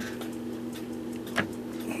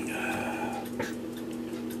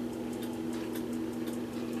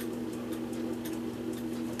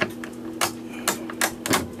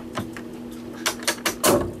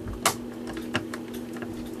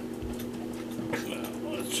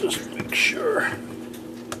just make sure.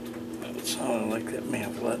 It sounded like that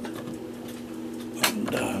mantlet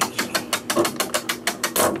undone. So.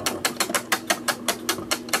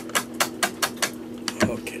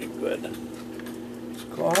 Okay, good. It's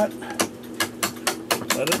caught.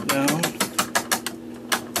 Let it down.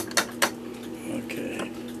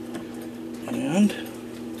 Okay. And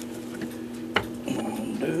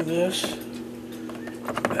undo this.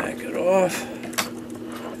 Back it off.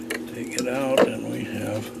 Take it out, and we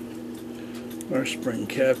have our spring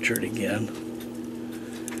captured again,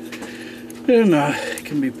 and it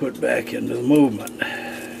can be put back into the movement.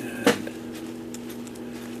 And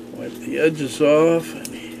wipe the edges off,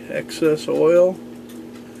 any excess oil.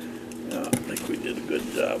 I think we did a good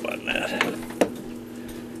job on that.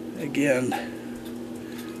 Again,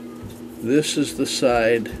 this is the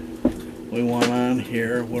side we want on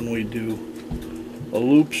here when we do a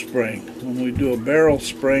loop spring. When we do a barrel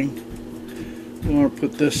spring, we want to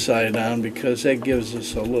put this side on because that gives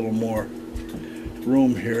us a little more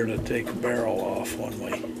room here to take a barrel off when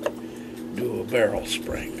we do a barrel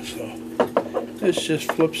spring. So this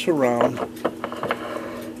just flips around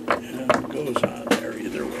and goes on there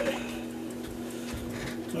either way.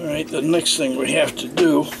 Alright, the next thing we have to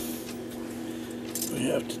do, we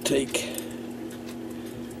have to take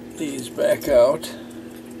these back out,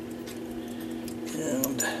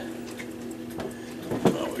 and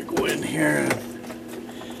now we go in here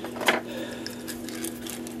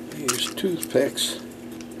and use toothpicks.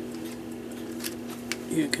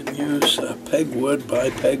 You can use pegwood,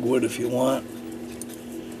 buy pegwood if you want.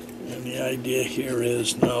 And the idea here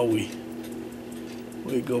is now we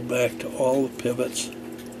go back to all the pivots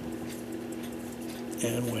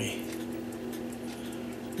and we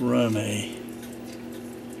run a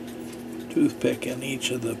toothpick in each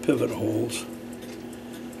of the pivot holes.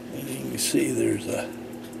 And you can see there's a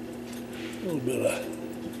little bit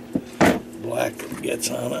of black that gets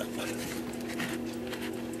on it.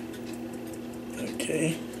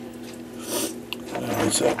 Okay, and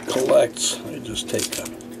as that collects, I just take a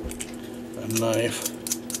knife,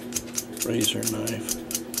 razor knife,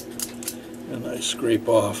 and I scrape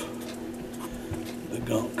off the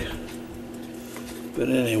gunk. But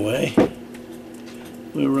anyway,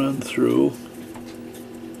 we run through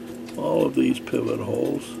all of these pivot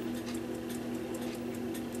holes.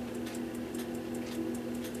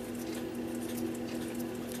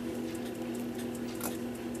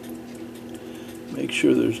 Make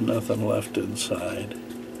sure there's nothing left inside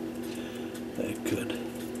that could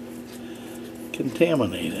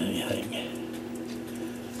contaminate anything.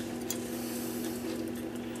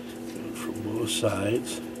 Do it from both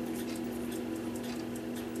sides.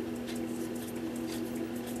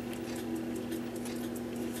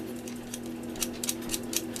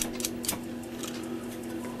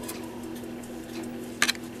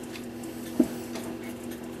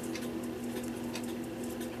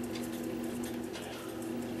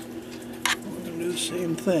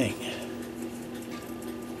 Same thing.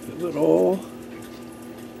 Pivot hole.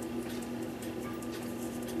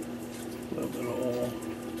 Pivot hole.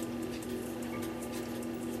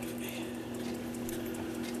 Okay.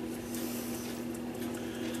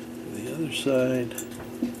 The other side.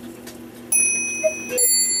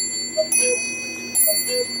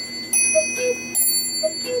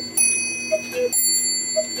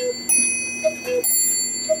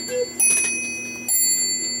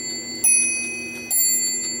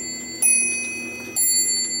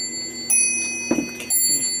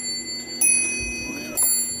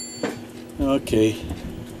 Okay,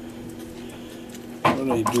 what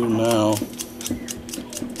I do now,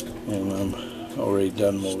 and I'm already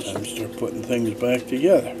done most times, start putting things back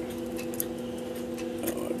together.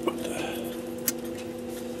 Oh, I put the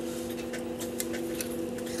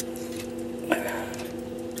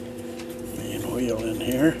main wheel in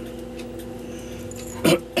here.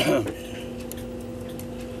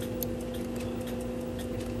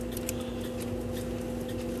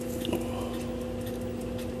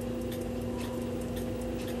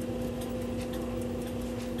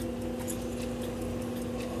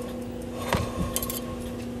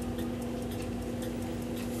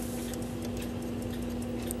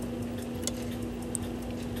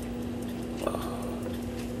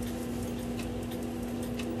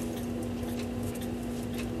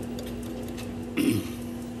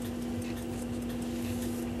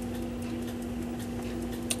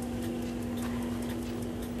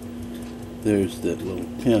 There's that little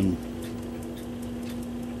pin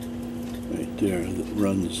right there that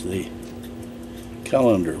runs the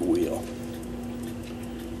calendar wheel.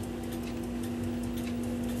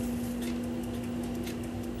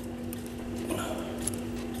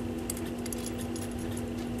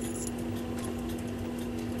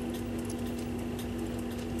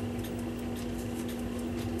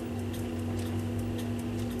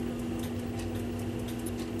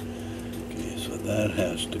 That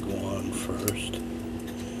has to go on first,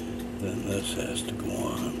 then this has to go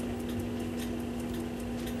on.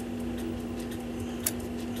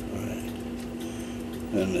 Alright,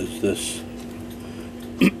 and as this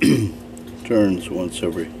turns once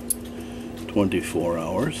every 24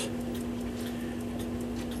 hours,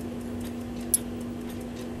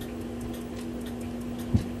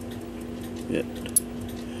 it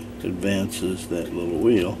advances that little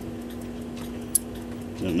wheel.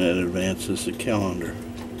 And that advances the calendar.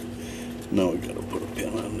 Now we gotta put a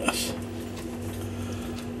pin on this.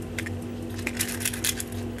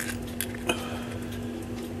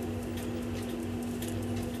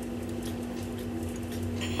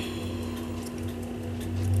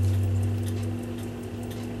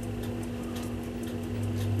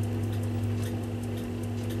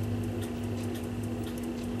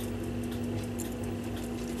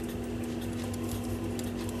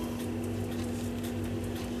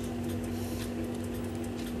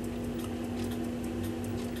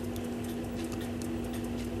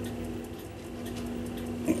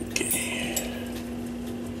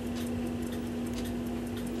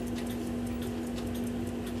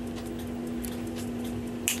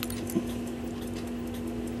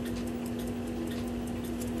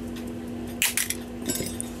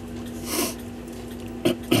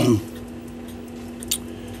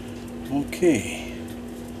 Okay.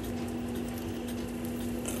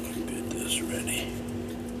 Get this ready.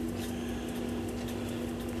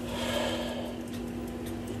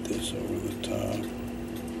 Put this over the top.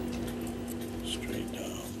 Straight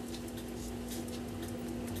down.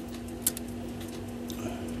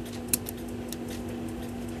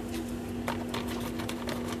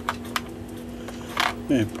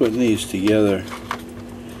 And putting these together,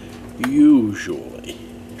 usually,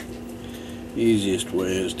 the easiest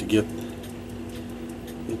way is to get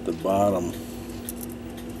the bottom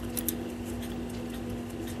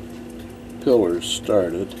pillars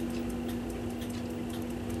started.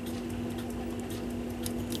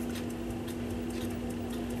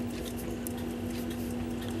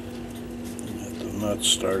 Get the nuts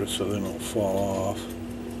started so they don't fall off.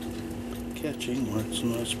 Catching where it's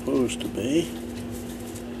not supposed to be.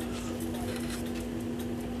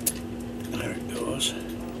 There it goes.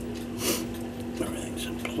 Everything's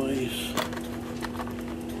in place.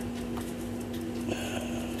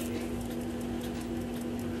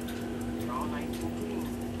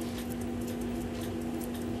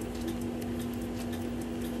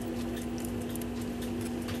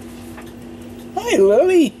 Hi,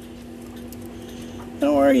 Lily.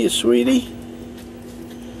 How are you, sweetie?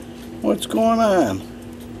 What's going on?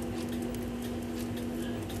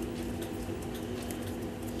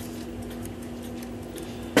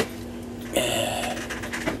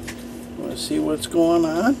 Want to see what's going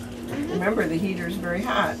on? Remember, the heater's very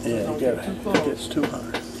hot. So Yeah, don't you get too gotta, close. it gets too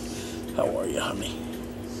hot. How are you, honey?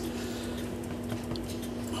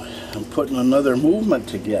 I'm putting another movement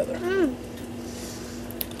together. I'm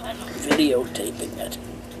videotaping it.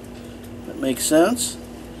 That makes sense?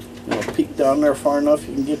 You want to peek down there far enough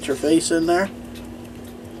you can get your face in there?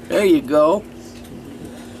 There you go.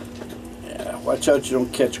 Yeah, watch out you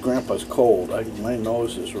don't catch Grandpa's cold. My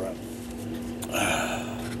nose is running.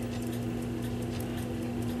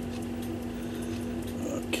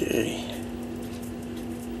 Okay.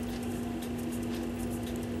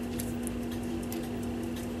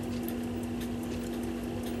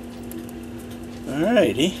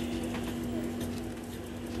 Alrighty.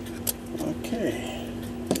 Okay.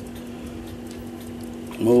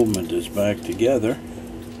 Movement is back together.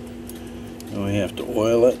 And we have to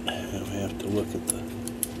oil it, and we have to look at the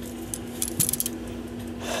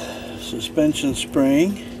suspension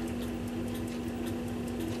spring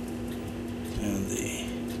and the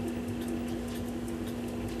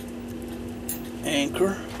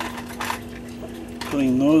anchor.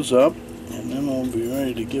 Clean those up, and then we'll be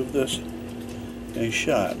ready to give this a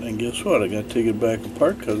shot. And guess what? I got to take it back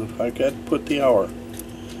apart because I got to put the hour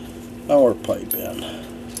pipe in.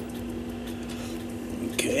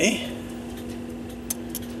 Okay.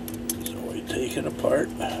 So we take it apart.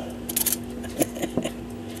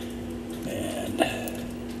 And that's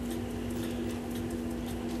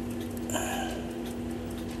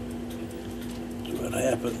what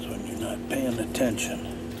happens when you're not paying attention.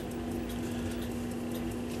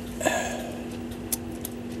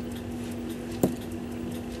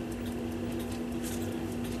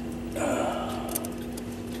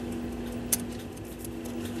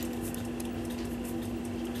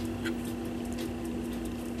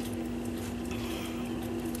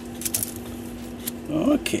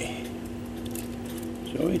 Okay,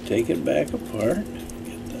 so we take it back apart.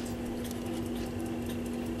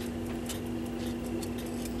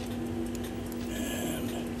 And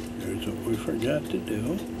here's what we forgot to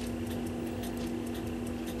do.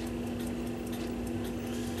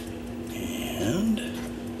 And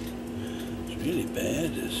what's really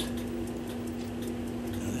bad is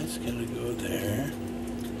that's going to go there.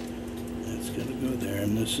 That's going to go there,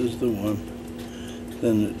 and this is the one.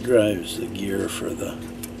 Then it drives the gear for the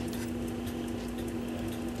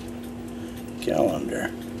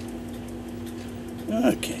calendar.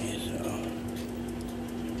 Okay, so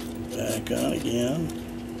back on again.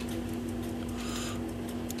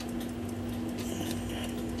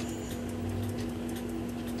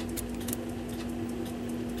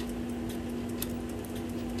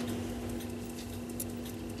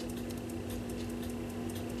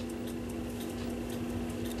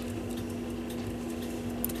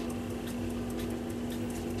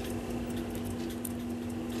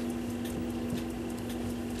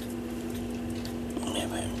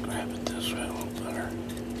 Grab it this way a little better.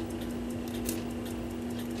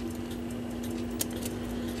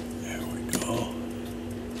 There we go.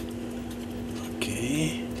 Okay.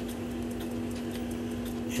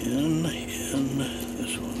 In.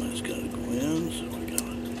 This one has got to go in, so we got to.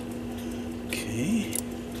 Okay.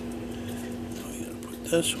 Now we got to put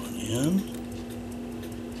this one in.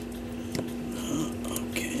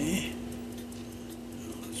 Okay.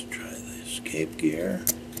 gear.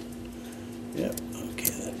 Yep, okay,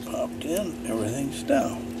 that popped in. Everything's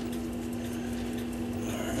down.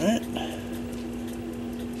 Alright.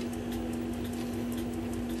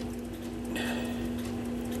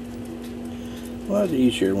 A lot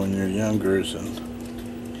easier when you're younger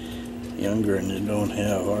and you don't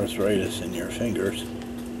have arthritis in your fingers.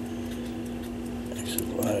 Makes it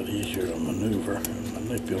a lot easier to maneuver and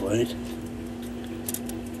manipulate.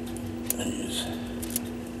 These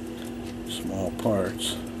small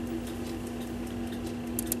parts.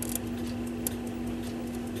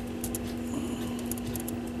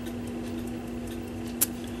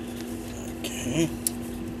 Okay.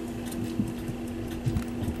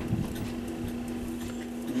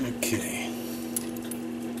 Okay.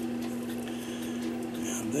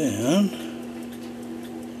 And then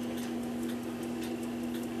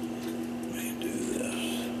let me do this.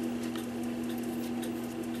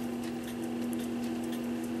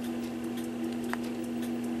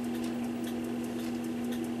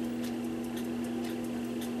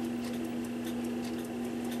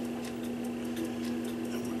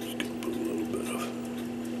 And we're just going to put a little bit of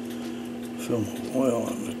film of oil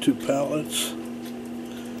on the two pallets.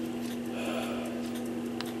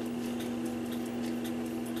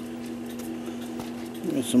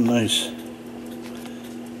 Got some nice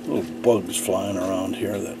little bugs flying around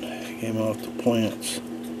here that came off the plants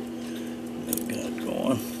that got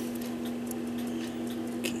going.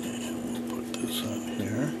 Okay, we'll put this on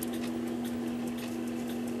here.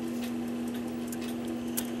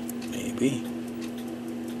 Maybe.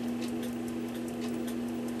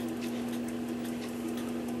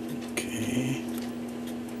 Okay.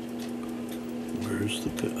 Where's the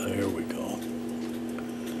pit? There we go.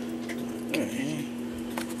 Okay.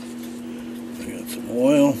 I got some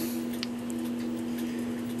oil, and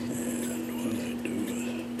what I do is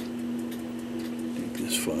take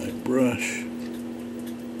this fine brush,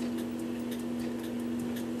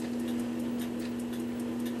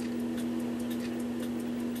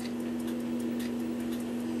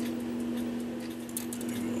 I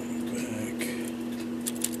go back,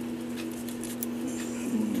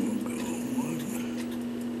 and we'll go one.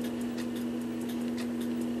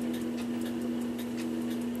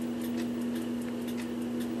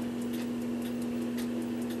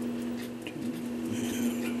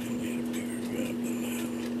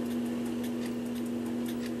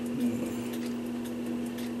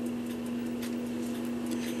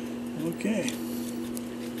 Okay.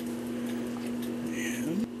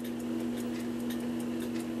 And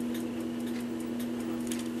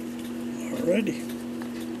alrighty.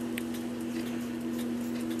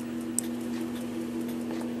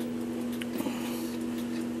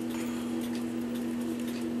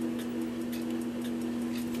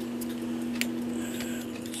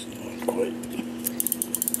 It's not quite.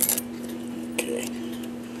 Okay.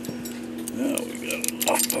 Now we got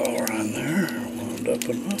enough power on there. Wound up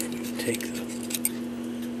enough. Take the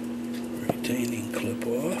retaining clip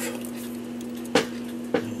off,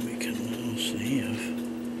 and we can now see if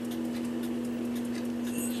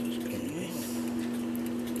this is going.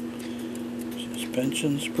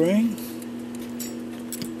 Suspension spring.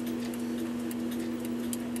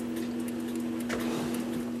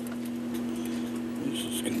 This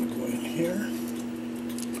is going to go in here,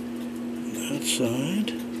 on that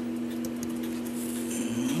side.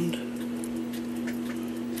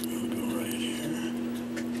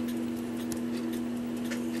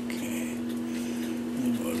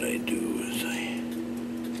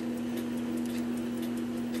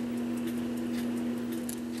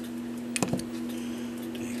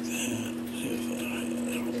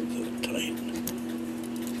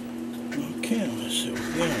 Okay, let's see what we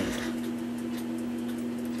got.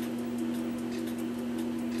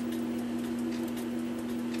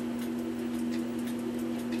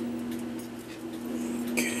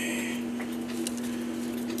 Okay,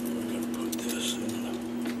 we're going to put this in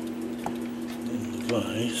the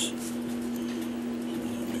vise.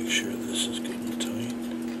 Make sure this is good and tight.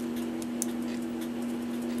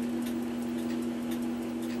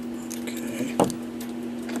 Okay.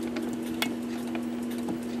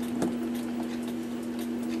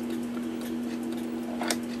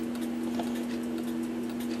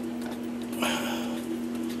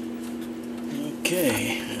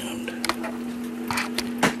 Okay, and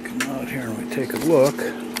come out here and we take a look,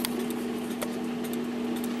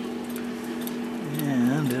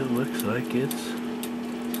 and it looks like it's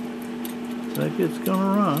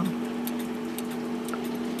gonna run.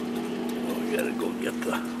 Well, we gotta go get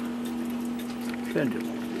the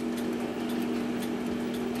pendulum.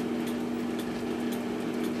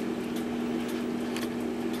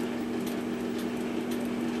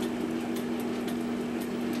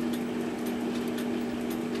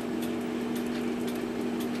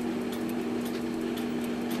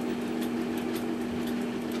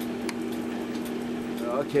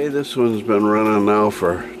 Okay, this one's been running now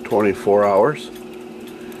for 24 hours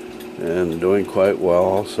and doing quite well,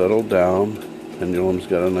 all settled down. Pendulum's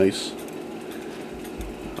got a nice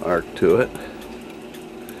arc to it.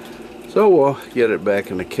 So we'll get it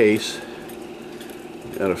back in the case.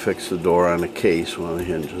 Gotta fix the door on the case when the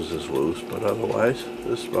hinges is loose, but otherwise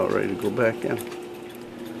this is about ready to go back in.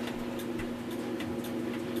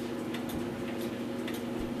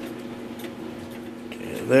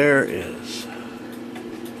 Okay, there is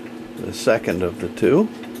the second of the two.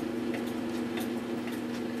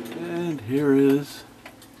 And here is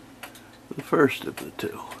the first of the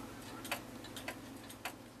two.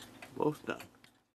 Both done.